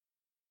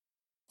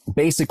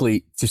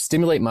basically to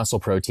stimulate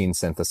muscle protein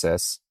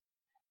synthesis,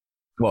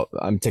 well,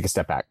 I'm take a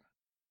step back.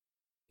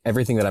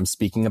 Everything that I'm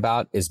speaking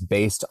about is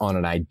based on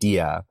an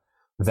idea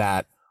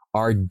that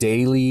our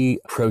daily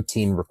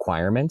protein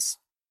requirements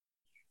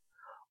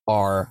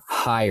are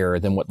higher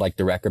than what like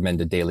the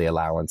recommended daily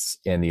allowance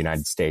in the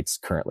United States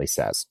currently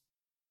says.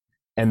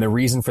 And the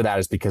reason for that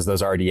is because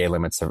those RDA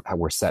limits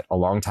were set a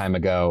long time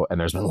ago. And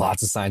there's been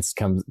lots of science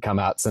come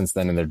out since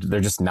then. And they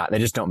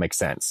just don't make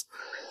sense.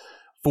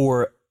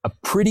 For a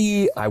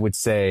pretty, I would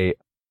say,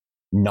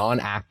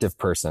 non-active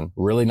person,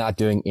 really not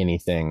doing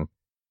anything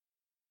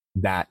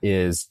that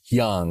is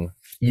young,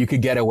 you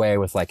could get away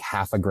with like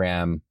 0.5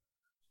 gram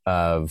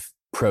of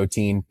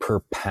protein per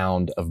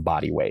pound of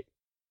body weight.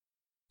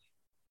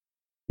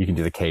 You can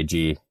do the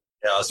kg.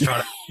 Yeah, I was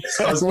trying to.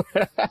 I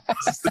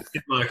was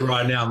thinking like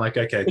right now, I'm like,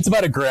 okay. It's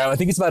about a gram. I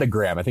think it's about a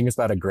gram. I think it's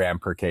about a gram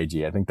per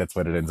kg. I think that's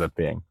what it ends up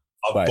being.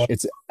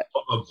 It's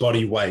of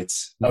body weight.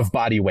 Of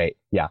body weight.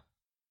 Yeah.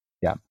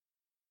 Yeah.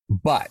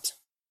 But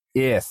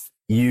if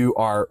you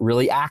are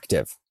really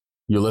active,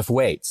 you lift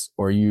weights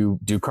or you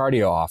do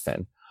cardio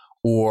often,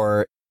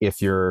 or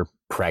if you're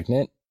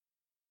pregnant,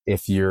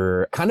 if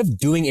you're kind of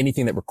doing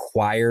anything that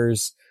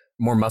requires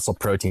more muscle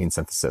protein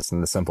synthesis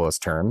in the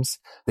simplest terms,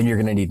 then you're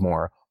going to need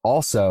more.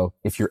 Also,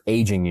 if you're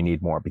aging, you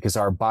need more because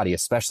our body,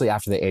 especially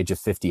after the age of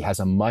 50, has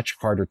a much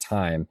harder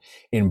time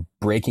in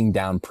breaking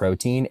down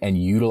protein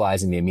and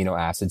utilizing the amino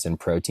acids in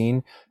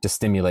protein to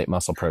stimulate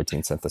muscle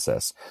protein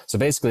synthesis. So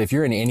basically, if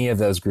you're in any of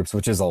those groups,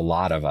 which is a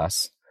lot of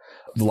us,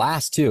 the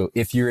last two,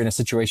 if you're in a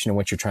situation in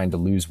which you're trying to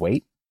lose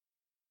weight,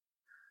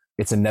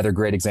 it's another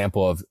great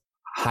example of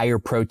higher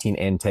protein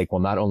intake will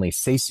not only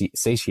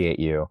satiate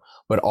you,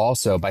 but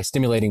also by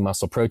stimulating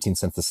muscle protein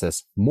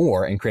synthesis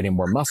more and creating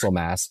more muscle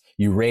mass,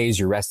 you raise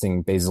your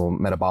resting basal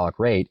metabolic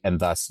rate, and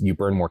thus you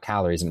burn more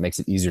calories and it makes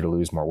it easier to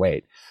lose more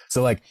weight.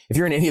 So like if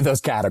you're in any of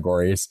those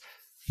categories,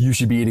 you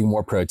should be eating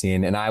more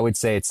protein. And I would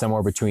say it's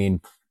somewhere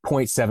between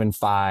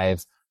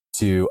 0.75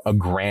 to a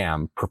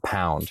gram per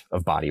pound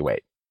of body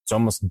weight. It's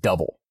almost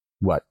double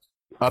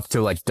up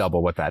to like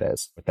double what that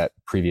is, what that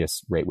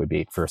previous rate would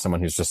be for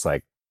someone who's just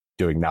like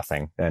doing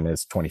nothing and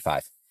is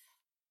 25.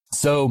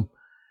 So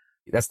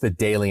that's the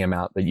daily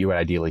amount that you would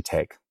ideally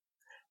take.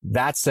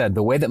 That said,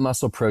 the way that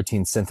muscle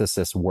protein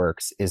synthesis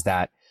works is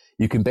that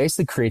you can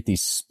basically create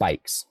these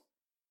spikes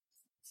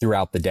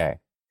throughout the day.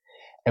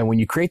 And when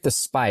you create the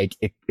spike,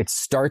 it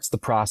starts the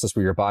process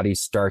where your body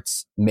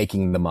starts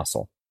making the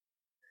muscle.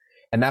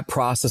 And that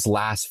process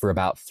lasts for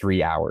about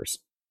 3 hours.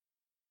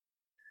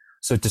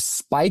 So to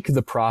spike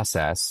the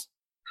process,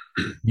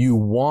 you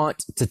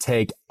want to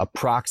take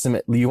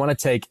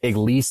at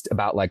least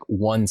about like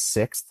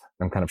 1/6.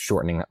 I'm kind of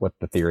shortening what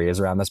the theory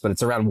is around this, but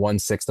it's around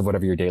 1/6 of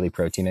whatever your daily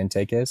protein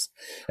intake is.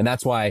 And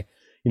that's why,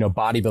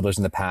 bodybuilders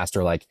in the past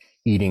are like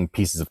eating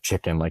pieces of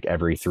chicken like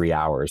every 3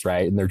 hours,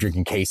 right? And they're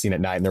drinking casein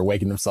at night and they're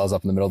waking themselves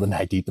up in the middle of the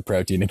night to eat the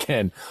protein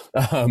again.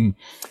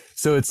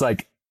 So it's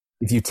like,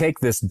 if you take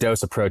this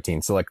dose of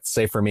protein, so like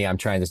say for me, I'm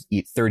trying to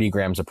eat 30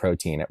 grams of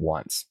protein at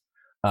once.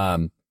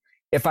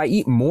 If I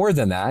eat more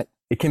than that,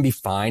 it can be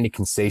fine. It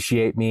can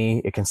satiate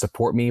me. It can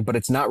support me, but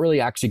it's not really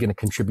actually going to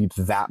contribute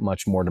that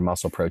much more to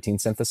muscle protein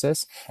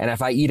synthesis. And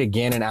if I eat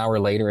again an hour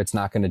later, it's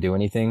not going to do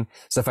anything.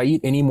 So if I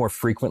eat any more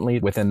frequently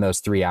within those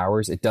 3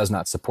 hours, it does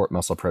not support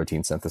muscle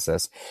protein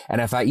synthesis.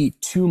 And if I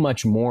eat too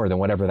much more than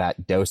whatever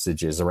that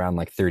dosage is, around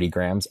like 30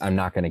 grams, I'm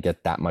not going to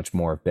get that much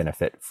more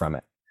benefit from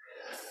it.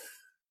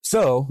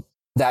 So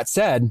that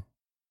said,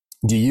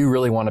 do you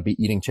really want to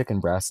be eating chicken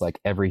breasts like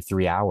every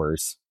 3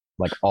 hours?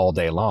 Like all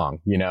day long,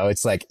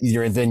 it's like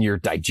you're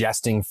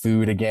digesting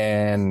food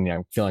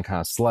again, feeling kind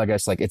of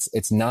sluggish. Like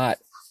it's not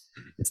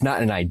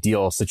an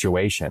ideal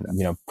situation.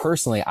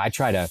 Personally, I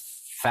try to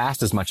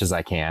fast as much as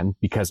I can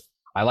because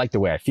I like the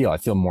way I feel. I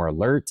feel more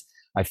alert.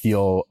 I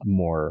feel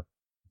more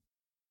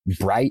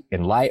bright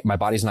and light. My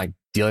body's not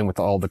dealing with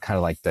all the kind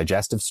of like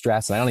digestive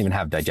stress. And I don't even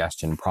have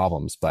digestion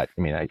problems, but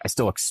I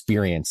still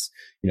experience,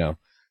 the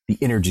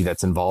energy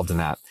that's involved in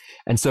that.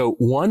 And so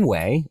one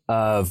way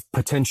of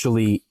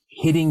potentially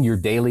hitting your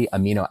daily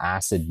amino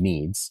acid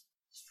needs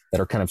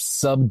that are kind of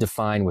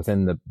sub-defined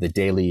within the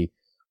daily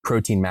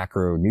protein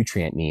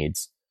macronutrient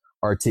needs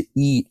are to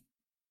eat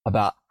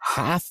about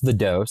half the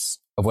dose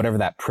of whatever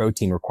that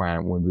protein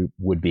requirement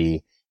would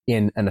be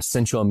in an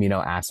essential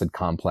amino acid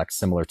complex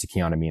similar to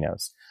Kion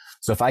aminos.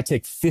 So if I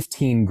take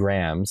 15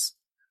 grams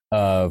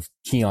of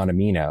Kion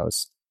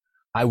aminos,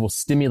 I will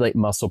stimulate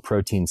muscle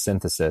protein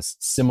synthesis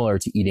similar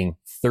to eating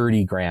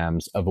 30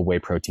 grams of a whey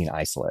protein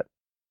isolate.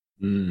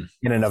 And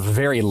in a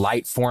very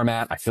light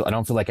format, I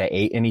don't feel like I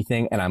ate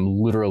anything, and I'm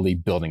literally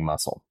building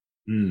muscle.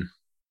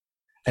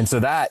 And so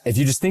that, if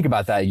you just think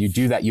about that, you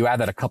do that, you add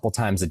that a couple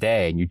times a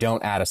day and you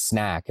don't add a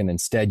snack, and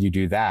instead you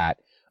do that,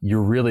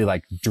 you're really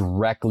like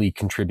directly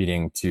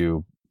contributing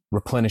to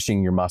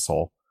replenishing your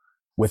muscle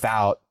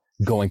without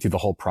going through the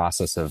whole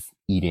process of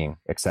eating,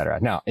 et cetera.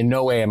 Now, in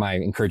no way am I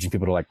encouraging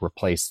people to like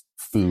replace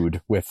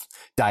food with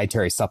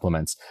dietary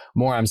supplements.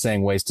 More, I'm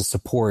saying ways to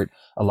support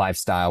a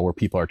lifestyle where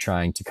people are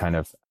trying to kind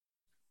of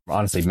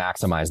honestly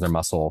maximize their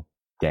muscle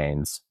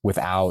gains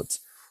without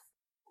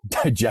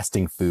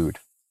digesting food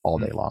all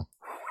day long.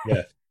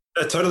 Yeah,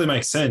 that totally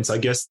makes sense. I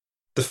guess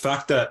the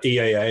fact that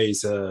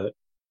EAAs are,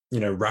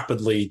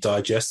 rapidly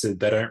digested,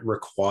 they don't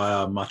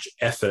require much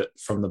effort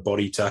from the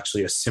body to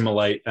actually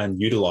assimilate and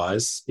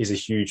utilize is a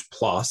huge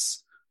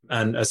plus.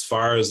 And as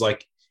far as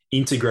like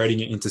integrating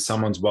it into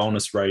someone's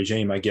wellness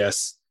regime, I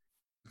guess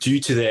due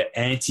to their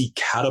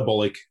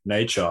anti-catabolic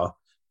nature,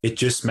 it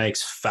just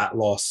makes fat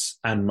loss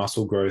and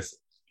muscle growth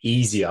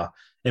easier.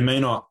 It may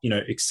not,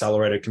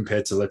 accelerate it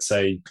compared to, let's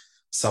say,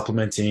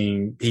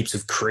 supplementing heaps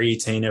of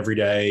creatine every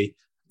day.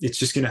 It's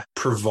just going to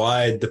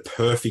provide the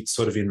perfect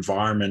sort of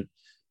environment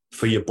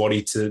for your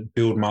body to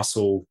build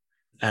muscle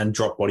and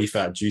drop body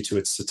fat due to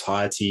its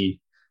satiety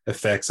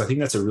effects. I think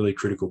that's a really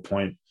critical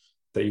point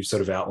that you've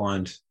sort of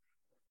outlined.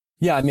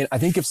 Yeah. I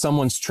think if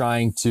someone's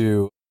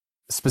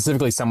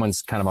specifically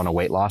someone's kind of on a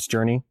weight loss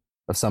journey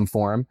of some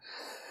form,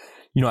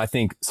 I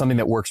think something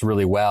that works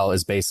really well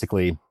is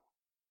basically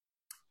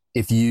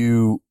if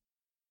you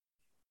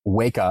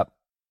wake up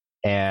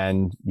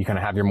and you kind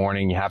of have your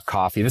morning, you have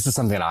coffee. This is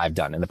something that I've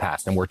done in the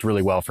past and worked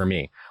really well for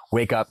me.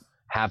 Wake up,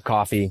 have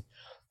coffee,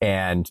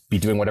 and be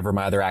doing whatever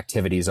my other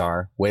activities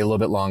are, wait a little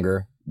bit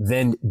longer,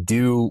 then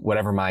do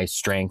whatever my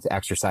strength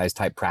exercise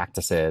type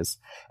practice is,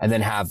 and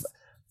then have,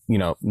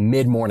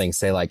 mid-morning,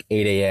 say like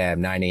 8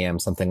 a.m., 9 a.m.,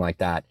 something like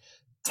that,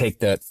 take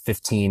the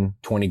 15,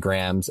 20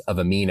 grams of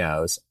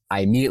aminos. I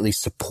immediately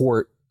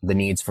support the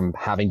needs from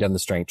having done the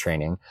strength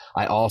training.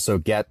 I also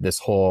get this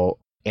whole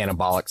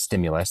anabolic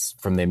stimulus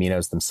from the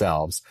aminos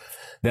themselves.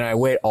 Then I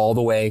wait all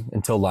the way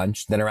until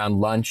lunch. Then around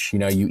lunch,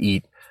 you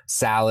eat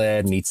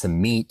salad and eat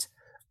some meat.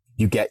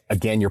 You get,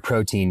 again, your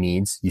protein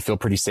needs. You feel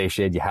pretty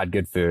satiated. You had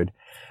good food.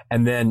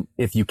 And then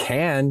if you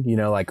can,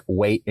 like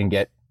wait and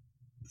get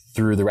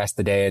through the rest of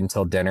the day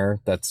until dinner,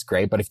 that's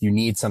great. But if you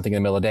need something in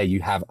the middle of the day,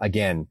 you have,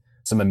 again,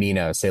 some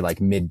amino, say like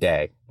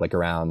midday, like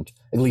around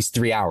at least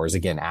 3 hours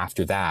again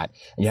after that.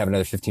 And you have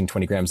another 15,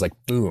 20 grams, like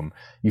boom,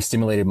 you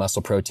stimulated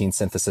muscle protein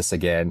synthesis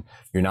again.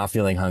 You're not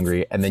feeling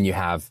hungry. And then you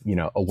have,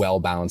 a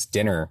well-balanced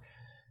dinner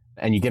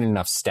and you get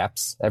enough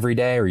steps every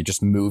day, or you're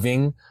just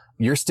moving.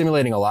 You're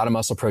stimulating a lot of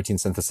muscle protein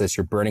synthesis.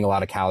 You're burning a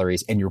lot of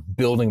calories and you're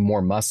building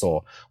more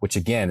muscle, which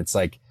again, it's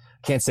like,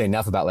 can't say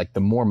enough about like the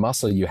more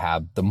muscle you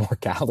have, the more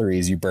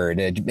calories you burn.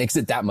 It makes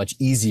it that much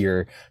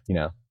easier,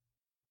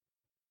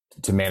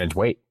 to manage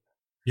weight.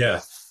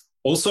 Yeah.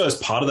 Also, as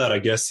part of that, I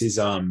guess, is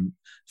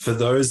for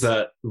those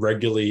that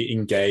regularly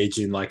engage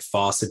in like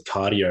fasted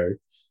cardio,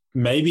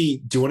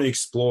 maybe do you want to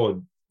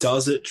explore,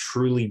 does it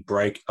truly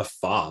break a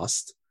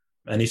fast?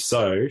 And if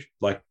so,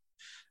 like,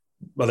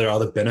 are there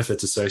other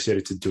benefits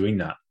associated to doing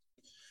that?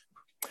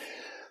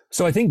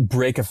 So I think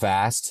break a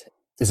fast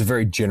is a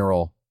very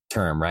general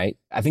term, right?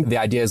 I think the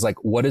idea is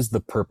like, what is the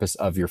purpose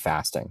of your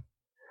fasting?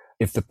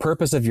 If the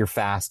purpose of your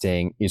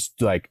fasting is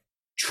like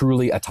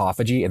truly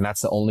autophagy, and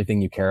that's the only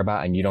thing you care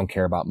about, and you don't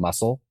care about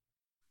muscle,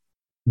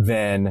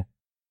 then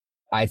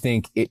I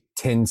think it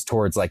tends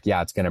towards like,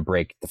 yeah, it's going to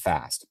break the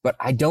fast. But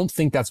I don't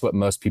think that's what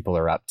most people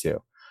are up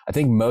to. I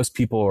think most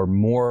people are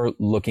more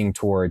looking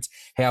towards,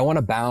 hey, I want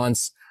to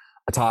balance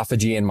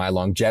autophagy and my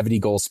longevity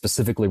goals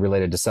specifically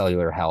related to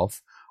cellular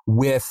health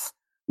with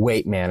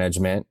weight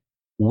management,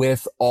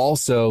 with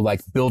also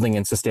like building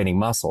and sustaining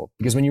muscle.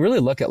 Because when you really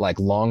look at like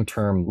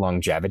long-term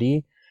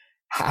longevity,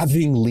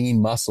 having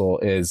lean muscle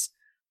is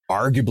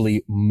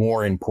arguably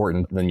more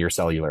important than your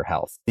cellular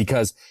health.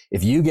 Because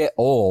if you get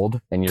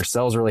old and your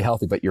cells are really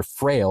healthy, but you're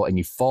frail and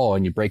you fall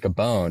and you break a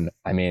bone,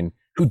 I mean,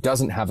 who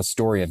doesn't have a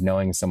story of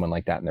knowing someone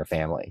like that in their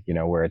family,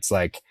 where it's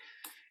like,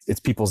 it's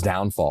people's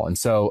downfall. And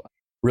so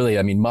really,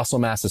 I mean, muscle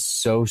mass is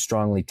so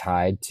strongly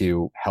tied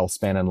to health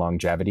span and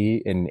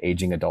longevity in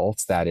aging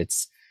adults that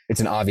it's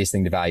an obvious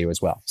thing to value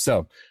as well.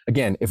 So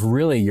again, if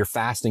really your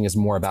fasting is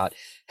more about,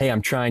 hey,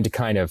 I'm trying to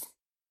kind of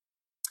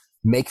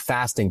make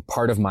fasting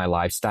part of my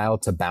lifestyle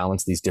to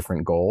balance these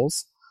different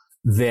goals,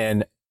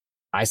 then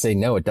I say,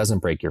 no, it doesn't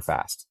break your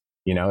fast.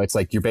 It's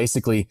like you're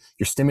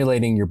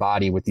stimulating your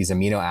body with these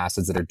amino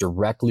acids that are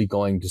directly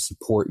going to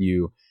support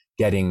you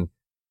getting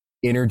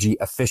energy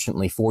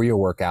efficiently for your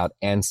workout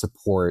and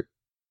support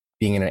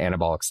being in an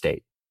anabolic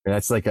state. And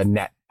that's like a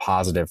net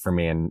positive for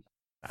me. And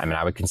I mean,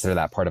 I would consider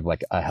that part of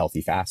like a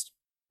healthy fast.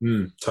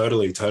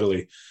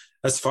 Totally.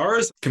 As far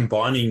as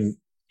combining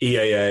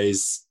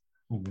EAAs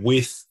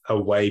with a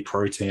whey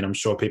protein, I'm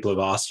sure people have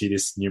asked you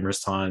this numerous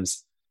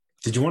times.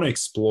 Did you want to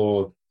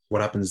explore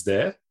what happens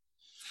there?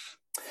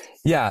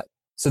 Yeah.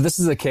 So this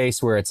is a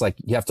case where it's like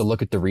you have to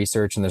look at the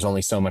research, and there's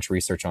only so much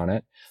research on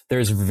it.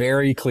 There's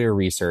very clear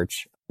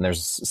research, and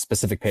there's a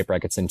specific paper I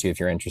could send to you if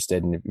you're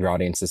interested, and if your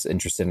audience is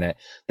interested in it,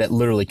 that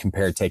literally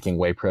compared taking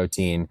whey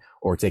protein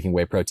or taking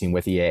whey protein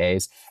with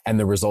EAAs, and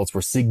the results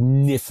were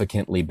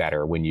significantly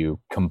better when you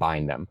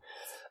combine them.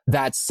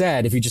 That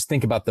said, if you just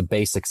think about the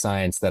basic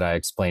science that I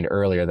explained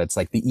earlier, that's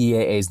like the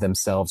EAAs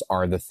themselves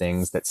are the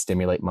things that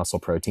stimulate muscle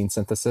protein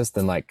synthesis,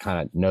 then like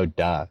kind of no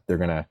duh, they're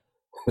going to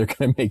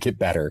make it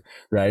better.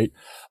 Right.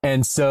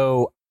 And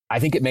so I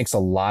think it makes a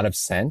lot of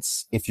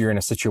sense if you're in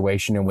a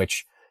situation in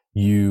which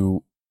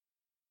you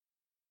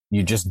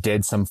just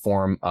did some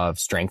form of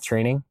strength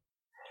training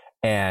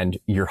and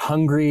you're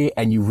hungry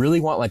and you really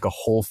want like a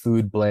whole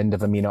food blend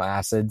of amino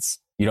acids.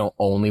 You don't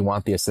only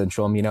want the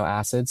essential amino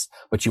acids,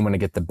 but you want to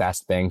get the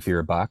best bang for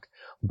your buck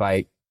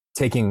by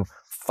taking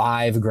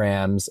 5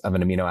 grams of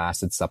an amino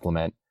acid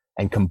supplement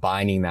and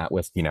combining that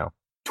with,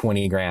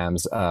 20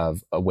 grams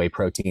of a whey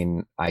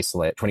protein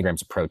isolate, 20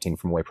 grams of protein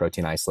from whey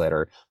protein isolate,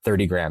 or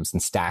 30 grams,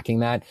 and stacking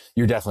that,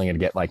 you're definitely going to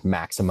get like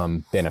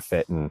maximum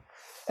benefit. And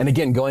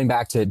again, going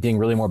back to it being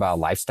really more about a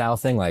lifestyle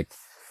thing, like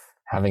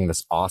having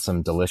this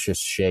awesome, delicious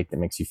shake that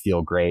makes you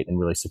feel great and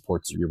really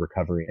supports your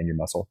recovery and your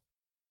muscle.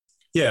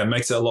 Yeah, it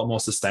makes it a lot more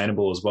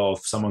sustainable as well.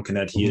 If someone can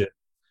adhere to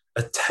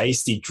a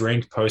tasty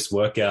drink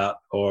post-workout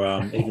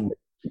or even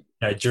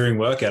during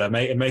workout,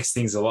 it makes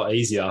things a lot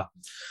easier.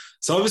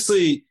 So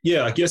obviously,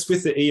 yeah, I guess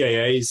with the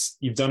EAAs,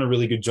 you've done a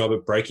really good job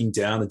at breaking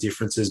down the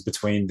differences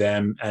between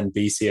them and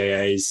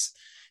BCAAs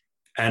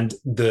and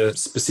the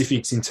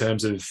specifics in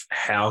terms of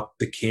how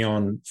the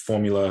Kion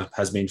formula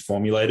has been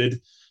formulated.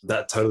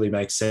 That totally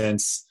makes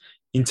sense.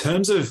 In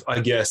terms of, I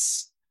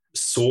guess,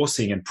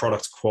 sourcing and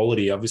product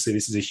quality, obviously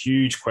this is a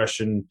huge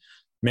question.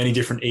 Many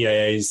different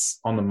EAAs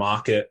on the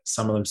market,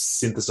 some of them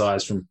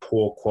synthesized from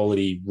poor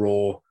quality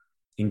raw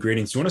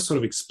ingredients. Do you want to sort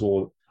of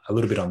explore a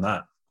little bit on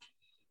that?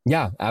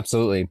 Yeah,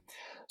 absolutely.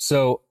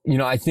 So,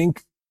 I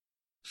think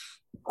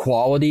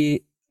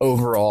quality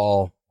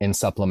overall in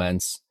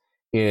supplements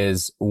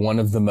is one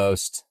of the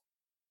most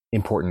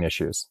important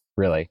issues,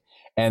 really.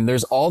 And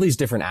there's all these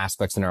different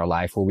aspects in our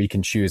life where we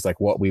can choose like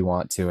what we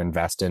want to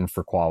invest in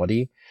for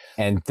quality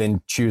and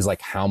then choose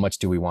like how much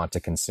do we want to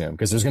consume?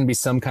 Because there's going to be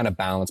some kind of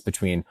balance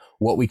between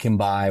what we can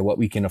buy, what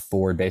we can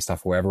afford based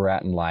off wherever we're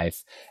at in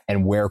life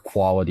and where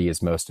quality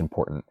is most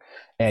important.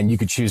 And you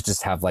could choose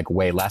just have like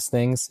way less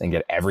things and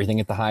get everything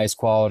at the highest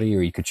quality,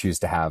 or you could choose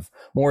to have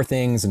more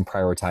things and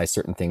prioritize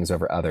certain things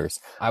over others.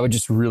 I would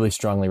just really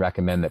strongly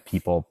recommend that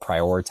people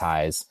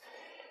prioritize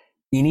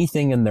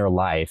anything in their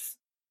life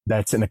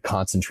that's in a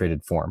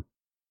concentrated form.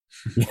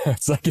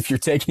 It's like if you're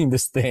taking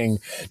this thing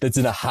that's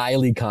in a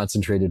highly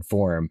concentrated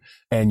form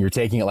and you're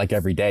taking it like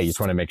every day, you just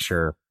want to make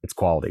sure it's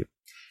quality.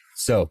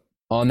 So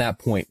on that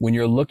point, when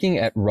you're looking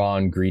at raw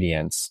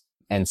ingredients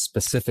and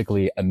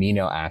specifically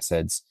amino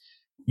acids,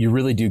 you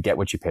really do get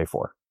what you pay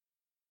for.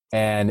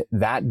 And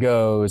that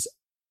goes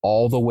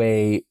all the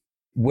way.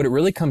 What it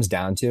really comes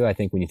down to, I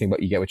think, when you think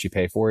about you get what you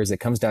pay for, is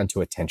it comes down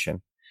to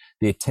attention.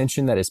 The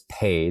attention that is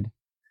paid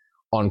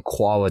on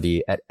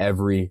quality at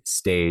every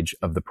stage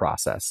of the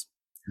process.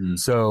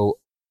 So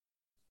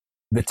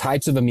the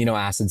types of amino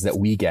acids that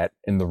we get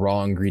in the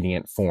raw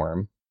ingredient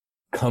form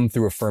come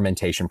through a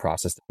fermentation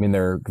process. I mean,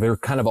 they're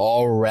kind of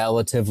all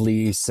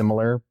relatively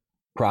similar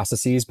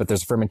processes, but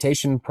there's a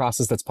fermentation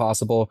process that's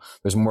possible.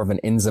 There's more of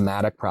an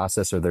enzymatic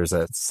process, or there's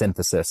a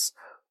synthesis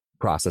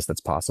process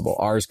that's possible.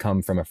 Ours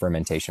come from a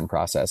fermentation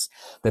process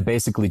that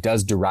basically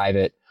does derive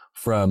it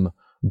from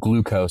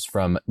glucose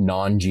from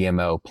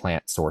non-GMO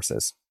plant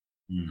sources.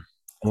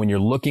 When you're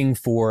looking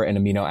for an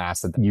amino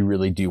acid, you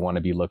really do want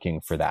to be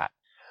looking for that.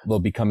 They'll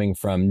be coming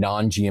from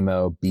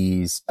non-GMO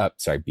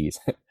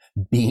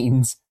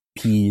beans,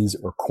 peas,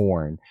 or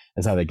corn.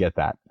 That's how they get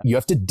that. You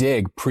have to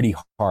dig pretty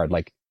hard,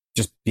 like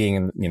just being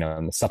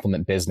in the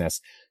supplement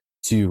business,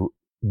 to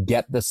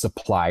get the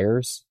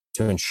suppliers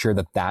to ensure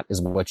that that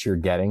is what you're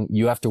getting.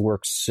 You have to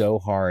work so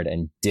hard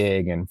and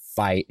dig and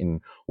fight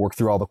and work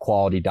through all the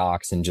quality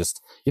docs, and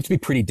just, you have to be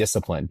pretty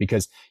disciplined,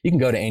 because you can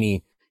go to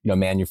any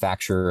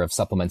manufacturer of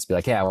supplements, be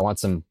like, hey, I want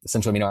some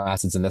essential amino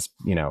acids in this,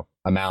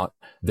 amount.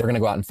 They're going to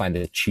go out and find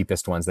the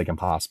cheapest ones they can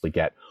possibly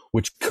get,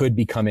 which could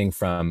be coming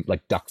from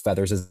like duck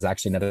feathers is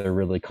actually another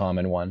really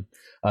common one.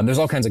 There's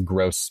all kinds of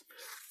gross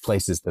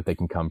places that they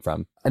can come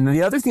from. And then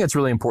the other thing that's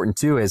really important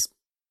too is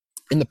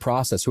in the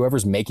process,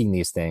 whoever's making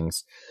these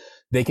things,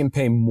 they can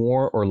pay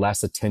more or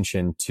less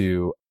attention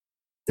to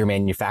their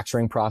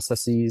manufacturing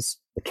processes,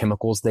 the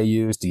chemicals they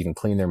use to even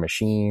clean their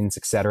machines,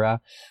 etc.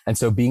 And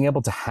so being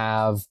able to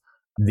have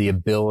the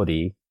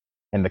ability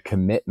and the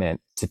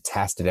commitment to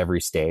test at every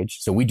stage.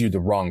 So we do the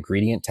raw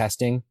ingredient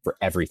testing for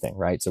everything,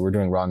 right? So we're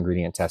doing raw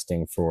ingredient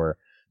testing for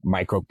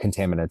micro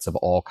contaminants of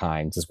all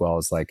kinds, as well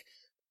as like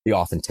the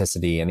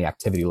authenticity and the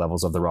activity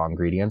levels of the raw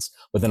ingredients.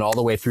 But then all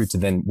the way through to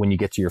then when you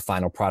get to your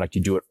final product,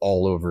 you do it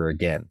all over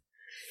again.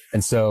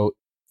 And so,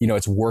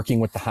 it's working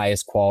with the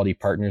highest quality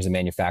partners and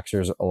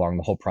manufacturers along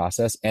the whole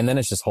process. And then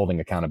it's just holding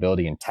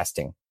accountability and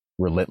testing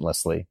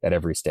relentlessly at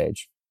every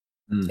stage.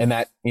 And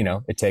that,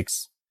 it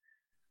takes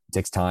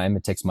time,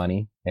 it takes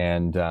money.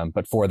 And,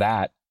 but for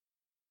that,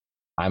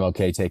 I'm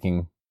okay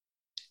taking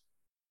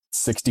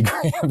 60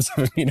 grams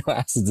of amino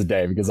acids a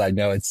day, because I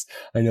know it's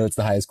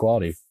the highest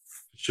quality.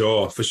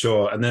 Sure, for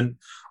sure. And then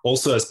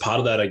also as part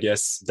of that, I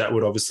guess that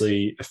would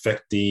obviously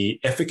affect the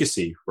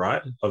efficacy,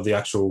 right, of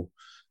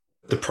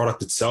the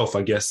product itself.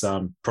 I guess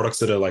products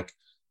that are like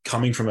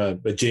coming from a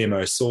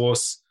GMO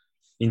source,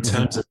 in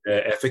terms of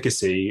their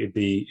efficacy, it'd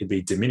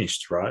be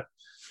diminished, right?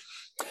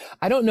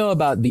 I don't know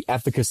about the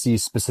efficacy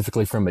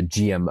specifically from a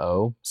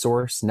GMO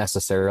source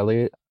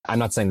necessarily. I'm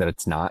not saying that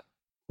it's not.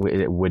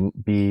 It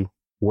wouldn't be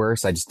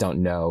worse. I just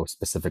don't know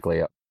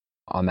specifically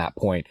on that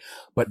point.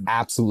 But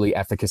absolutely,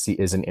 efficacy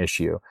is an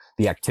issue.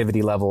 The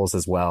activity levels,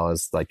 as well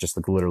as like just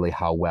like literally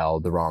how well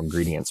the raw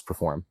ingredients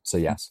perform. So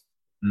yes.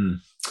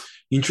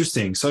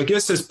 Interesting. So I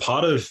guess as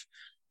part of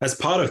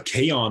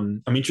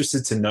Kion, I'm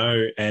interested to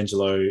know,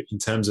 Angelo, in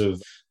terms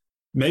of,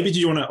 maybe do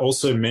you want to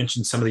also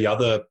mention some of the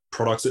other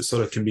products that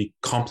sort of can be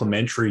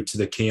complementary to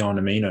the Kion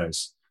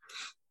aminos?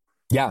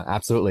 Yeah,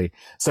 absolutely.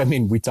 So,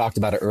 we talked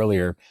about it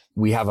earlier.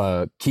 We have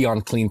a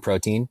Kion Clean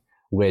Protein,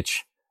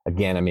 which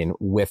again,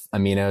 with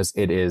aminos,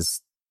 it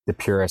is the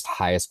purest,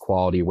 highest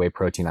quality whey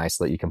protein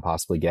isolate you can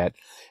possibly get.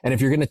 And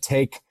if you're going to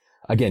take,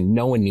 again,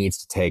 no one needs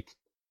to take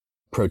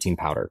protein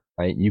powder,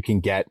 right? You can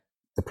get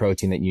the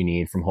protein that you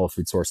need from whole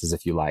food sources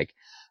if you like.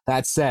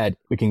 That said,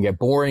 it can get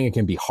boring. It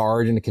can be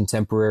hard in a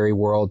contemporary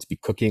world to be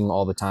cooking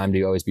all the time,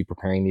 to always be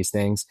preparing these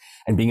things,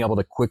 and being able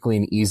to quickly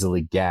and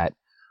easily get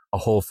a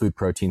whole food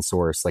protein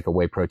source like a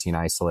whey protein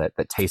isolate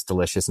that tastes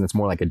delicious. And it's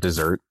more like a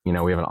dessert. We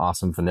have an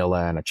awesome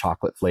vanilla and a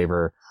chocolate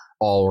flavor,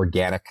 all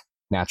organic,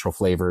 natural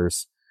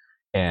flavors.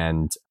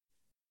 And,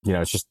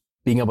 it's just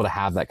being able to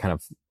have that kind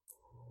of,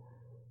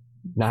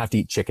 not have to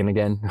eat chicken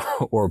again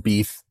or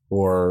beef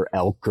or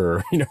elk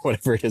or,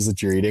 whatever it is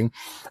that you're eating.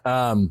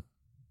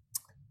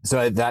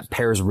 So that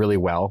pairs really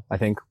well, I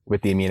think,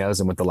 with the aminos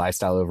and with the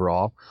lifestyle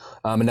overall.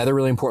 Another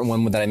really important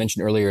one that I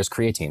mentioned earlier is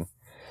creatine.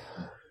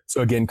 So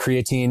again,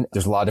 creatine,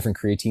 there's a lot of different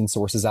creatine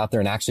sources out there.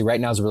 And actually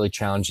right now is a really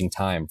challenging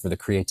time for the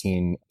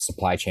creatine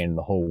supply chain in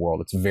the whole world.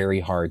 It's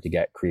very hard to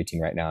get creatine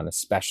right now, and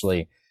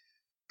especially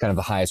kind of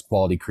the highest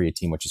quality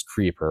creatine, which is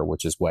creatine,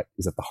 which is what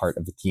is at the heart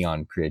of the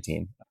Kion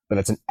creatine. But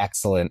it's an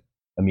excellent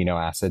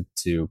amino acid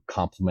to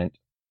complement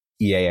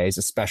EAAs,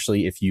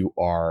 especially if you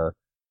are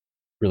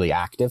really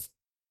active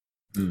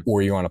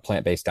or you're on a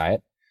plant-based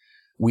diet.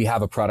 We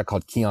have a product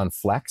called Kion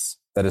Flex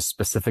that is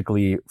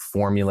specifically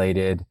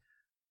formulated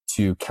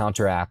to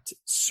counteract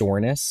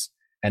soreness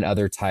and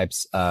other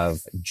types of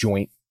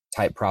joint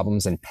type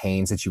problems and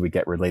pains that you would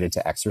get related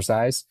to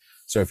exercise.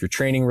 So if you're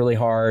training really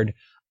hard,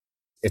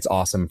 it's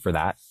awesome for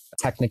that.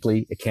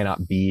 Technically, it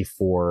cannot be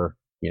for,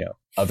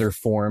 other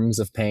forms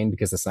of pain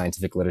because the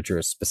scientific literature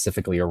is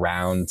specifically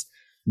around,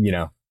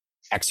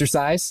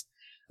 exercise.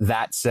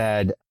 That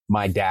said,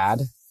 my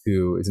dad,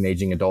 who is an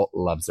aging adult,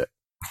 loves it.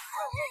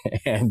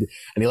 and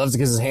he loves it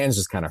because his hands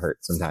just kind of hurt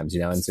sometimes,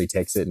 and so he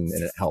takes it and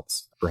it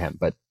helps for him.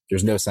 But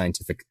there's no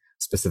scientific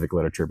specific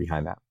literature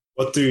behind that.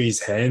 What do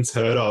his hands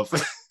hurt of?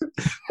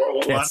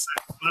 Why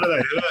do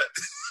they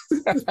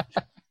hurt?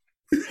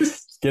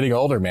 It's getting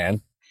older,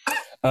 man.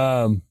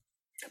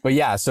 But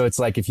yeah, so it's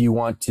like if you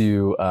want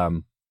to,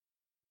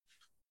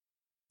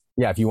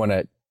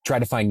 try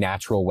to find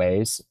natural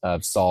ways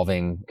of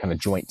solving kind of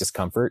joint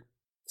discomfort,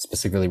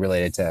 specifically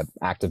related to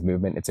active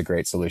movement, it's a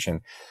great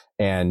solution.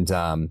 And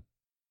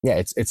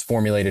it's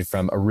formulated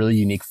from a really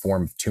unique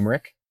form of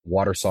turmeric,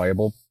 water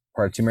soluble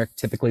part of turmeric.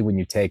 Typically, when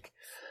you take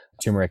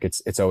turmeric,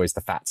 it's always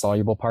the fat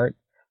soluble part.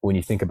 When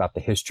you think about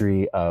the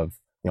history of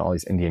all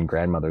these Indian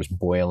grandmothers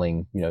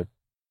boiling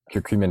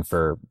curcumin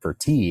for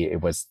tea,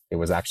 it was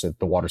actually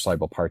the water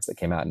soluble parts that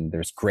came out, and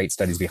there's great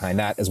studies behind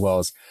that, as well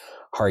as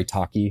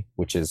haritaki,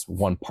 which is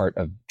one part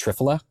of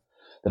triphala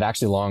that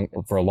actually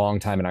for a long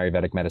time in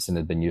Ayurvedic medicine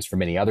had been used for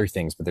many other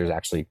things, but there's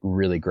actually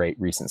really great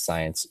recent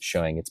science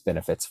showing its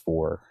benefits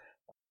for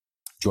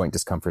joint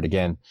discomfort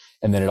again.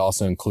 And then it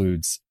also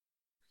includes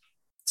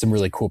some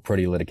really cool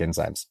proteolytic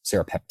enzymes,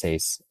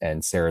 serrapeptase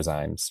and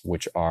serrazymes,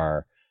 which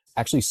are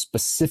actually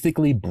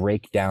specifically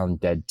break down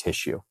dead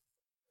tissue.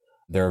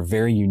 They're a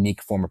very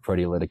unique form of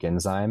proteolytic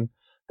enzyme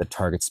that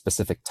targets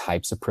specific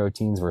types of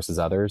proteins versus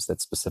others that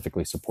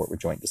specifically support with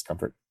joint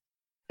discomfort.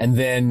 And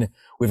then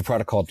we have a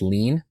product called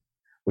Lean,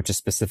 which is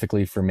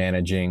specifically for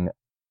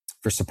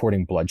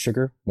supporting blood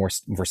sugar,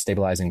 for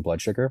stabilizing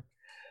blood sugar.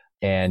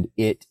 And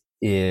it's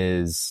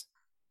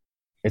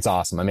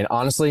awesome. I mean,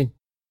 honestly,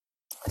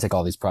 I take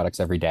all these products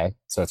every day,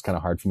 so it's kind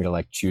of hard for me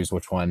to choose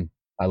which one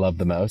I love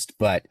the most,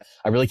 but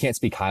I really can't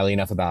speak highly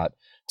enough about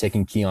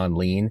taking Kion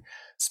Lean,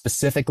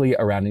 specifically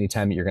around any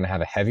time that you're going to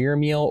have a heavier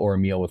meal or a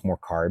meal with more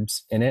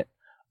carbs in it.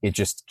 It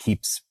just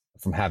keeps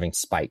from having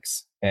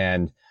spikes.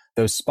 And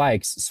those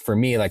spikes, for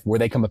me, where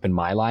they come up in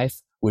my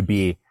life would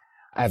be,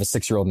 I have a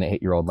 6-year-old and an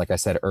 8-year-old, like I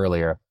said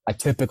earlier. I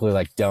typically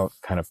don't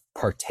kind of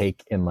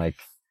partake in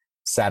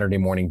Saturday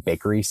morning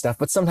bakery stuff,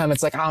 but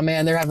sometimes it's oh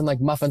man, they're having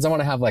muffins. I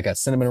want to have a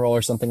cinnamon roll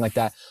or something like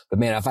that. But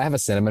man, if I have a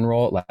cinnamon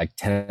roll at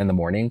 10 in the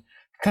morning,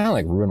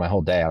 kind of ruin my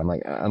whole day.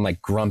 I'm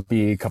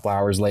grumpy a couple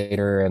hours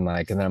later, and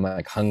then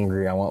I'm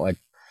hungry. I want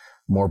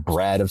more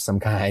bread of some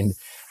kind.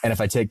 And if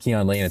I take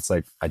Kion Lean, it's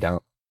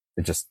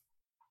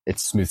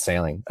it's smooth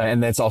sailing.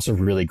 And that's also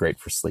really great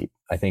for sleep.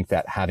 I think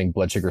that having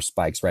blood sugar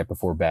spikes right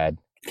before bed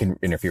can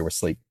interfere with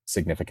sleep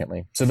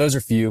significantly. So those are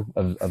a few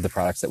of the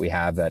products that we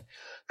have that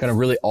kind of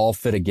really all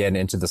fit again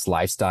into this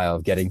lifestyle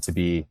of getting to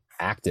be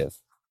active,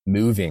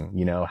 moving,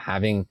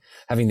 having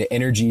the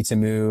energy to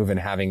move and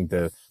having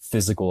the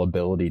physical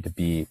ability to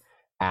be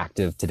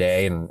active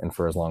today and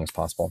for as long as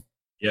possible.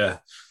 Yeah.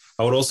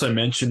 I would also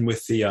mention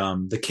with the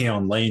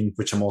Kion Lean,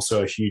 which I'm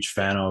also a huge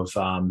fan of,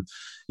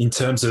 in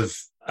terms of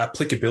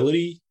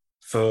applicability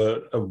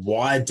for a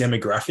wide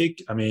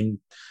demographic. I mean,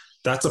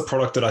 that's a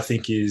product that I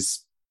think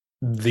is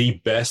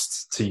the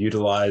best to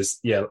utilize.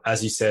 Yeah,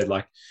 as you said,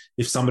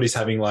 if somebody's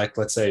having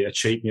let's say a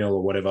cheat meal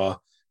or whatever,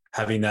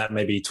 having that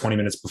maybe 20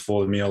 minutes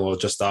before the meal or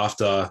just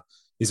after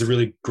is a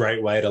really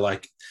great way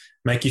to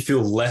make you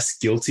feel less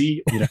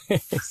guilty.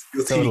 Less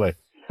guilty. Totally.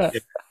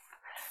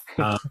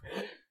 Yeah.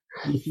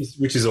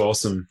 Which is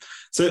awesome.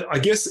 So I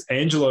guess,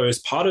 Angelo, as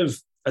part of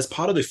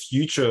the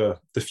future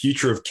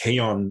of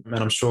Kion, and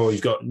I'm sure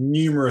you've got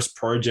numerous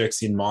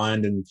projects in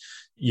mind and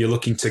you're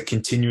looking to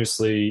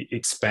continuously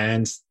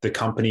expand the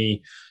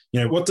company.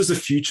 What does the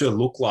future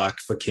look like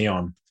for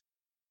Kion?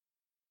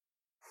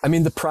 I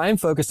mean, the prime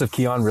focus of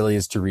Kion really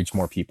is to reach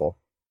more people.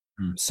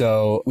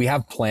 So we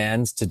have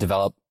plans to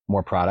develop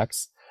more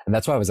products. And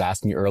that's why I was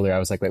asking you earlier. I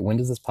was when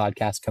does this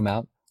podcast come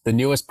out? The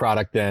newest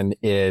product then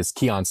is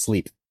Kion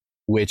Sleep,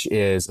 which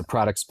is a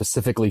product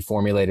specifically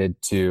formulated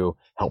to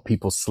help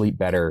people sleep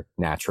better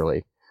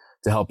naturally,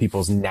 to help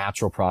people's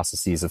natural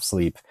processes of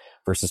sleep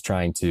versus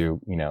trying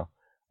to,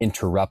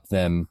 interrupt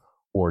them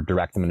or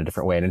direct them in a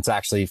different way. And it's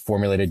actually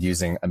formulated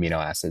using amino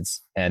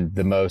acids, and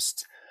the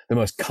most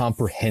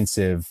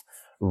comprehensive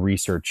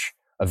research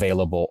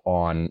available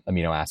on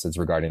amino acids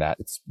regarding that.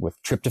 It's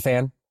with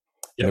tryptophan.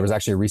 Yep. There was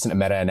actually a recent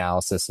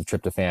meta-analysis of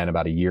tryptophan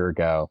about a year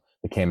ago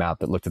that came out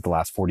that looked at the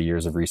last 40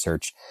 years of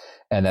research,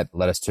 and that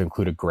led us to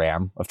include a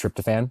gram of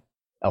tryptophan,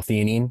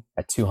 L-theanine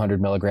at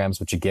 200 milligrams,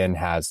 which again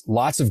has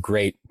lots of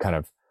great kind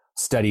of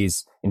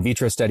studies, in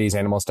vitro studies,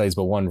 animal studies,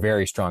 but one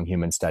very strong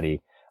human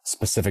study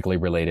specifically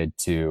related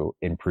to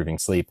improving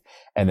sleep.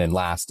 And then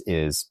last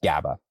is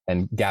GABA,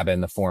 and GABA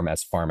in the form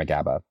as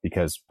pharma-GABA,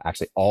 because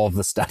actually all of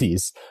the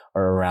studies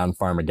are around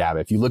pharma-GABA.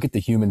 If you look at the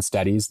human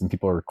studies and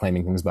people are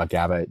claiming things about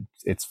GABA,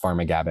 it's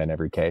pharma-GABA in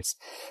every case.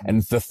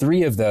 And the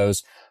three of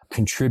those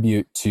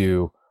contribute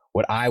to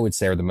what I would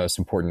say are the most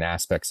important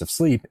aspects of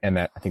sleep, and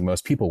that I think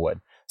most people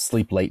would.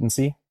 Sleep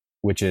latency,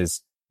 which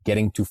is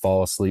getting to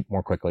fall asleep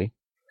more quickly.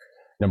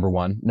 Number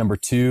one. Number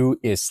two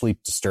is sleep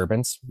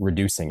disturbance,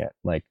 reducing it.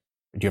 Like,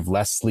 do you have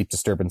less sleep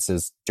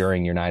disturbances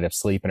during your night of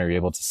sleep, and are you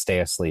able to stay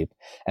asleep?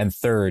 And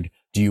third,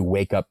 do you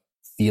wake up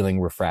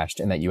feeling refreshed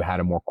and that you had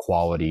a more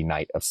quality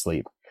night of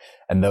sleep?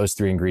 And those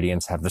three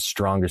ingredients have the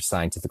strongest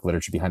scientific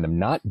literature behind them,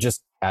 not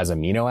just as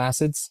amino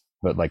acids,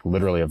 but like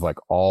literally of like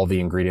all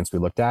the ingredients we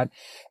looked at.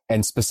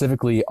 And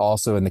specifically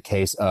also in the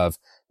case of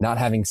not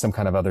having some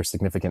kind of other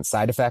significant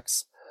side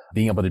effects,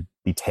 being able to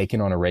be taken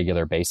on a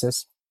regular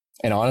basis.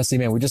 And honestly,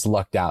 man, we just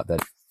lucked out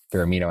that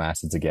they're amino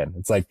acids again.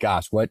 It's like,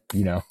 gosh, what,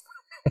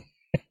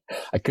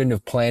 I couldn't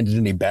have planned it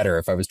any better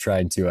if I was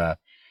trying to,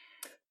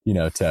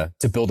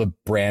 to build a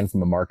brand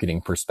from a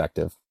marketing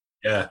perspective.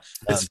 Yeah,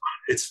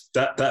 it's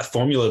that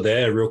formula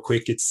there. Real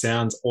quick, it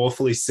sounds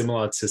awfully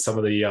similar to some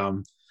of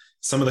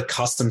the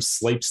custom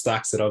sleep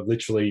stacks that I've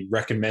literally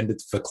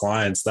recommended for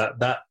clients.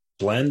 That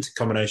blend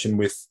combination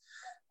with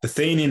the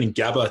theanine and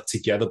GABA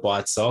together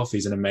by itself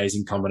is an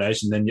amazing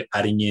combination. Then you're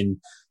adding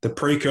in the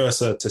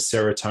precursor to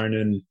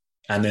serotonin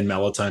and then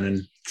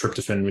melatonin,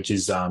 tryptophan, which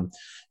is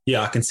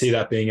I can see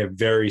that being a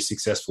very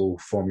successful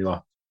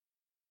formula.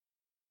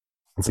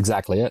 That's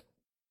exactly it.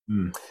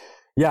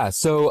 Yeah.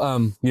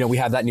 So, we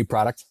have that new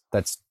product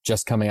that's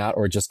just coming out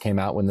or just came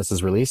out when this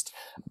is released.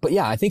 But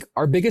yeah, I think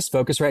our biggest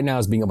focus right now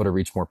is being able to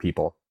reach more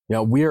people.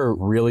 We're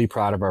really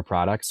proud of our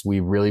products. We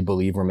really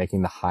believe we're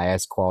making the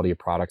highest quality of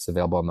products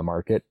available on the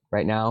market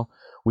right now.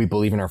 We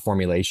believe in our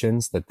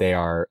formulations, that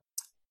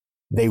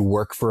they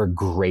work for a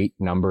great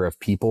number of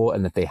people,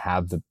 and that they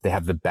have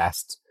the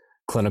best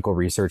clinical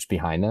research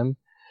behind them.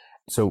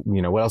 So,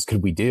 what else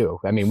could we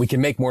do? I mean, we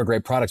can make more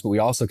great products, but we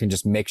also can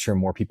just make sure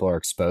more people are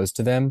exposed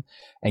to them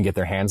and get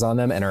their hands on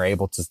them and are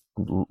able to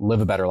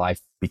live a better life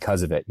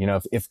because of it.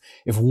 If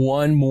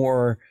one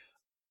more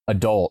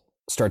adult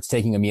starts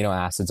taking amino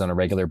acids on a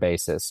regular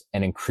basis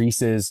and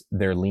increases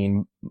their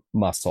lean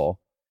muscle,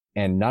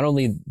 and not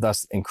only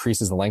thus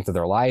increases the length of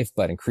their life,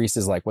 but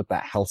increases like what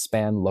that health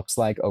span looks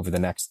like over the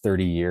next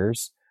 30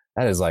 years,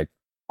 that is like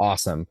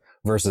awesome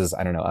versus,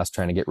 I don't know, us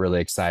trying to get really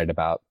excited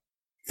about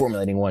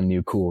formulating one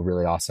new, cool,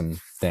 really awesome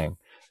thing.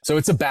 So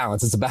it's a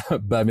balance. But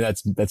I mean,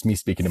 that's me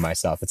speaking to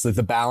myself. It's like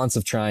the balance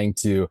of trying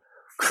to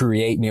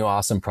create new,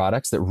 awesome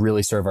products that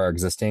really serve our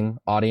existing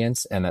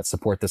audience and that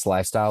support this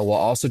lifestyle, while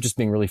also just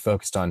being really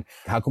focused on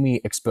how can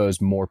we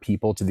expose more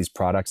people to these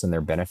products and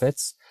their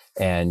benefits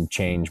and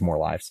change more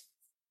lives.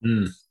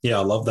 Yeah,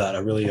 I love that. I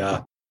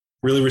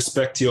really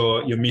respect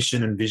your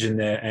mission and vision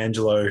there,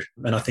 Angelo.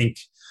 And I think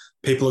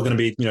people are going to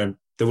be,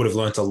 they would have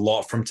learned a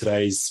lot from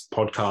today's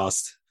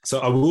podcast. So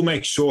I will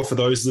make sure for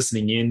those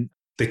listening in,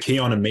 the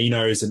Kion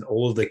Aminos and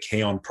all of the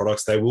Kion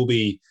products, they will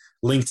be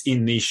linked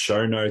in these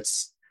show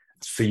notes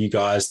for you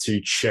guys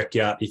to check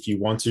out if you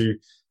want to.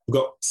 We've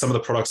got some of the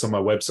products on my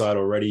website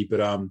already,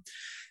 but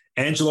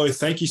Angelo,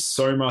 thank you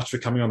so much for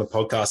coming on the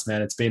podcast,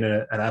 man. It's been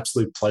an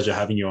absolute pleasure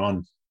having you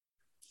on.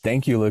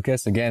 Thank you,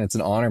 Lucas. Again, it's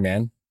an honor,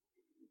 man.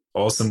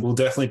 Awesome. We'll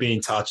definitely be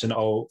in touch, and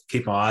I'll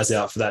keep my eyes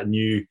out for that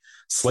new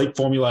sleep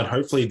formula, and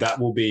hopefully that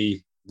will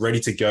be ready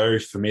to go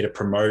for me to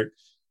promote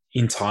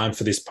in time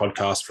for this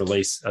podcast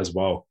release as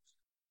well.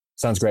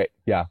 Sounds great.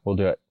 Yeah, we'll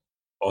do it.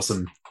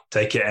 Awesome.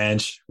 Take care,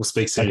 Ange. We'll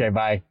speak soon. Okay,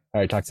 bye.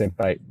 All right, talk soon.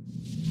 Bye.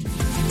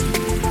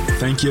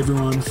 Thank you,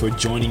 everyone, for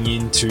joining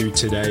in to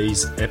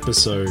today's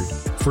episode.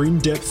 For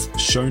in-depth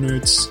show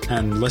notes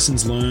and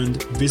lessons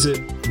learned,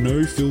 visit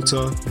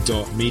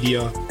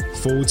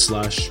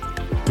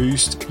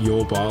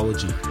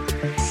nofilter.media/boost-your-biology.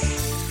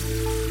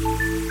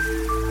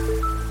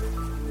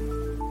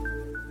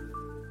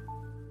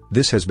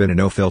 This has been a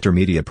No Filter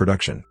Media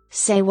production.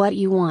 Say what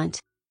you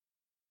want.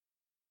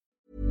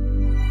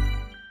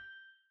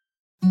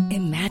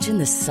 Imagine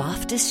the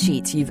softest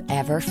sheets you've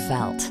ever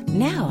felt.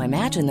 Now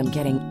imagine them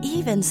getting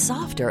even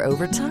softer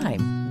over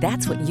time.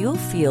 That's what you'll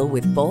feel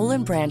with Boll &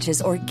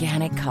 Branch's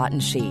organic cotton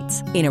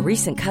sheets. In a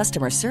recent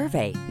customer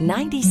survey,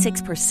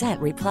 96%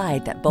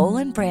 replied that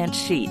Boll & Branch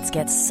sheets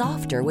get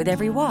softer with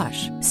every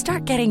wash.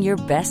 Start getting your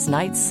best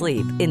night's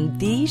sleep in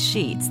these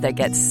sheets that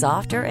get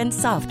softer and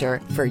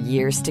softer for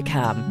years to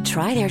come.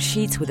 Try their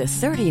sheets with a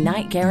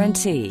 30-night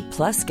guarantee.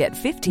 Plus, get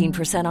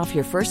 15% off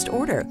your first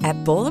order at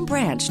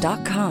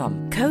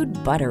bollandbranch.com. Code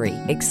BUTTERY.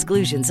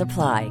 Exclusions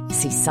apply.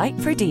 See site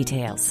for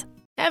details.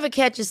 Ever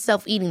catch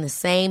yourself eating the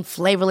same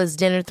flavorless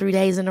dinner 3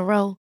 days in a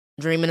row?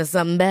 Dreaming of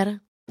something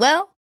better?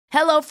 Well,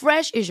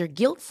 HelloFresh is your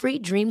guilt-free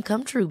dream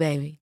come true,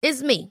 baby.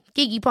 It's me,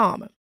 Keke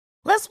Palmer.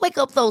 Let's wake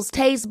up those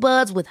taste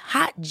buds with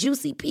hot,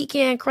 juicy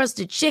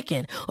pecan-crusted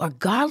chicken or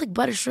garlic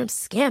butter shrimp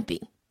scampi.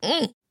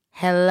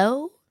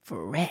 Hello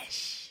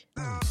Fresh.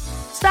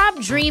 Stop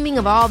dreaming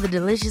of all the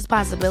delicious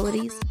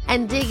possibilities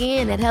and dig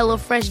in at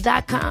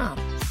HelloFresh.com.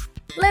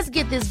 Let's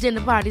get this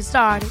dinner party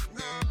started.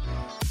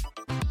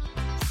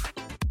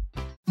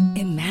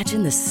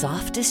 Imagine the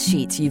softest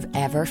sheets you've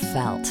ever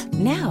felt.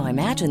 Now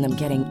imagine them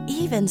getting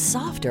even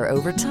softer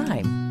over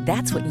time.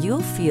 That's what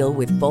you'll feel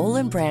with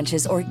Boll &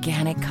 Branch's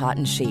organic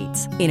cotton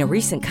sheets. In a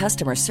recent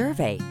customer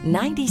survey,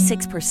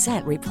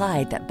 96%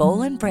 replied that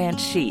Boll & Branch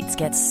sheets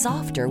get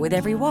softer with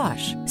every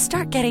wash.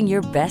 Start getting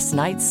your best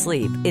night's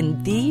sleep in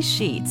these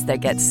sheets that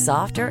get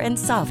softer and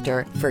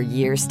softer for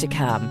years to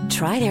come.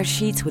 Try their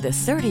sheets with a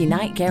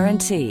 30-night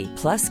guarantee.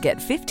 Plus, get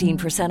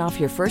 15% off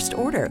your first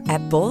order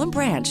at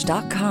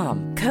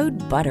bollandbranch.com.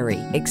 Code BUTTERY.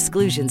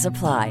 Exclusions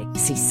apply.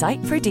 See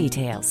site for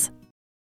details.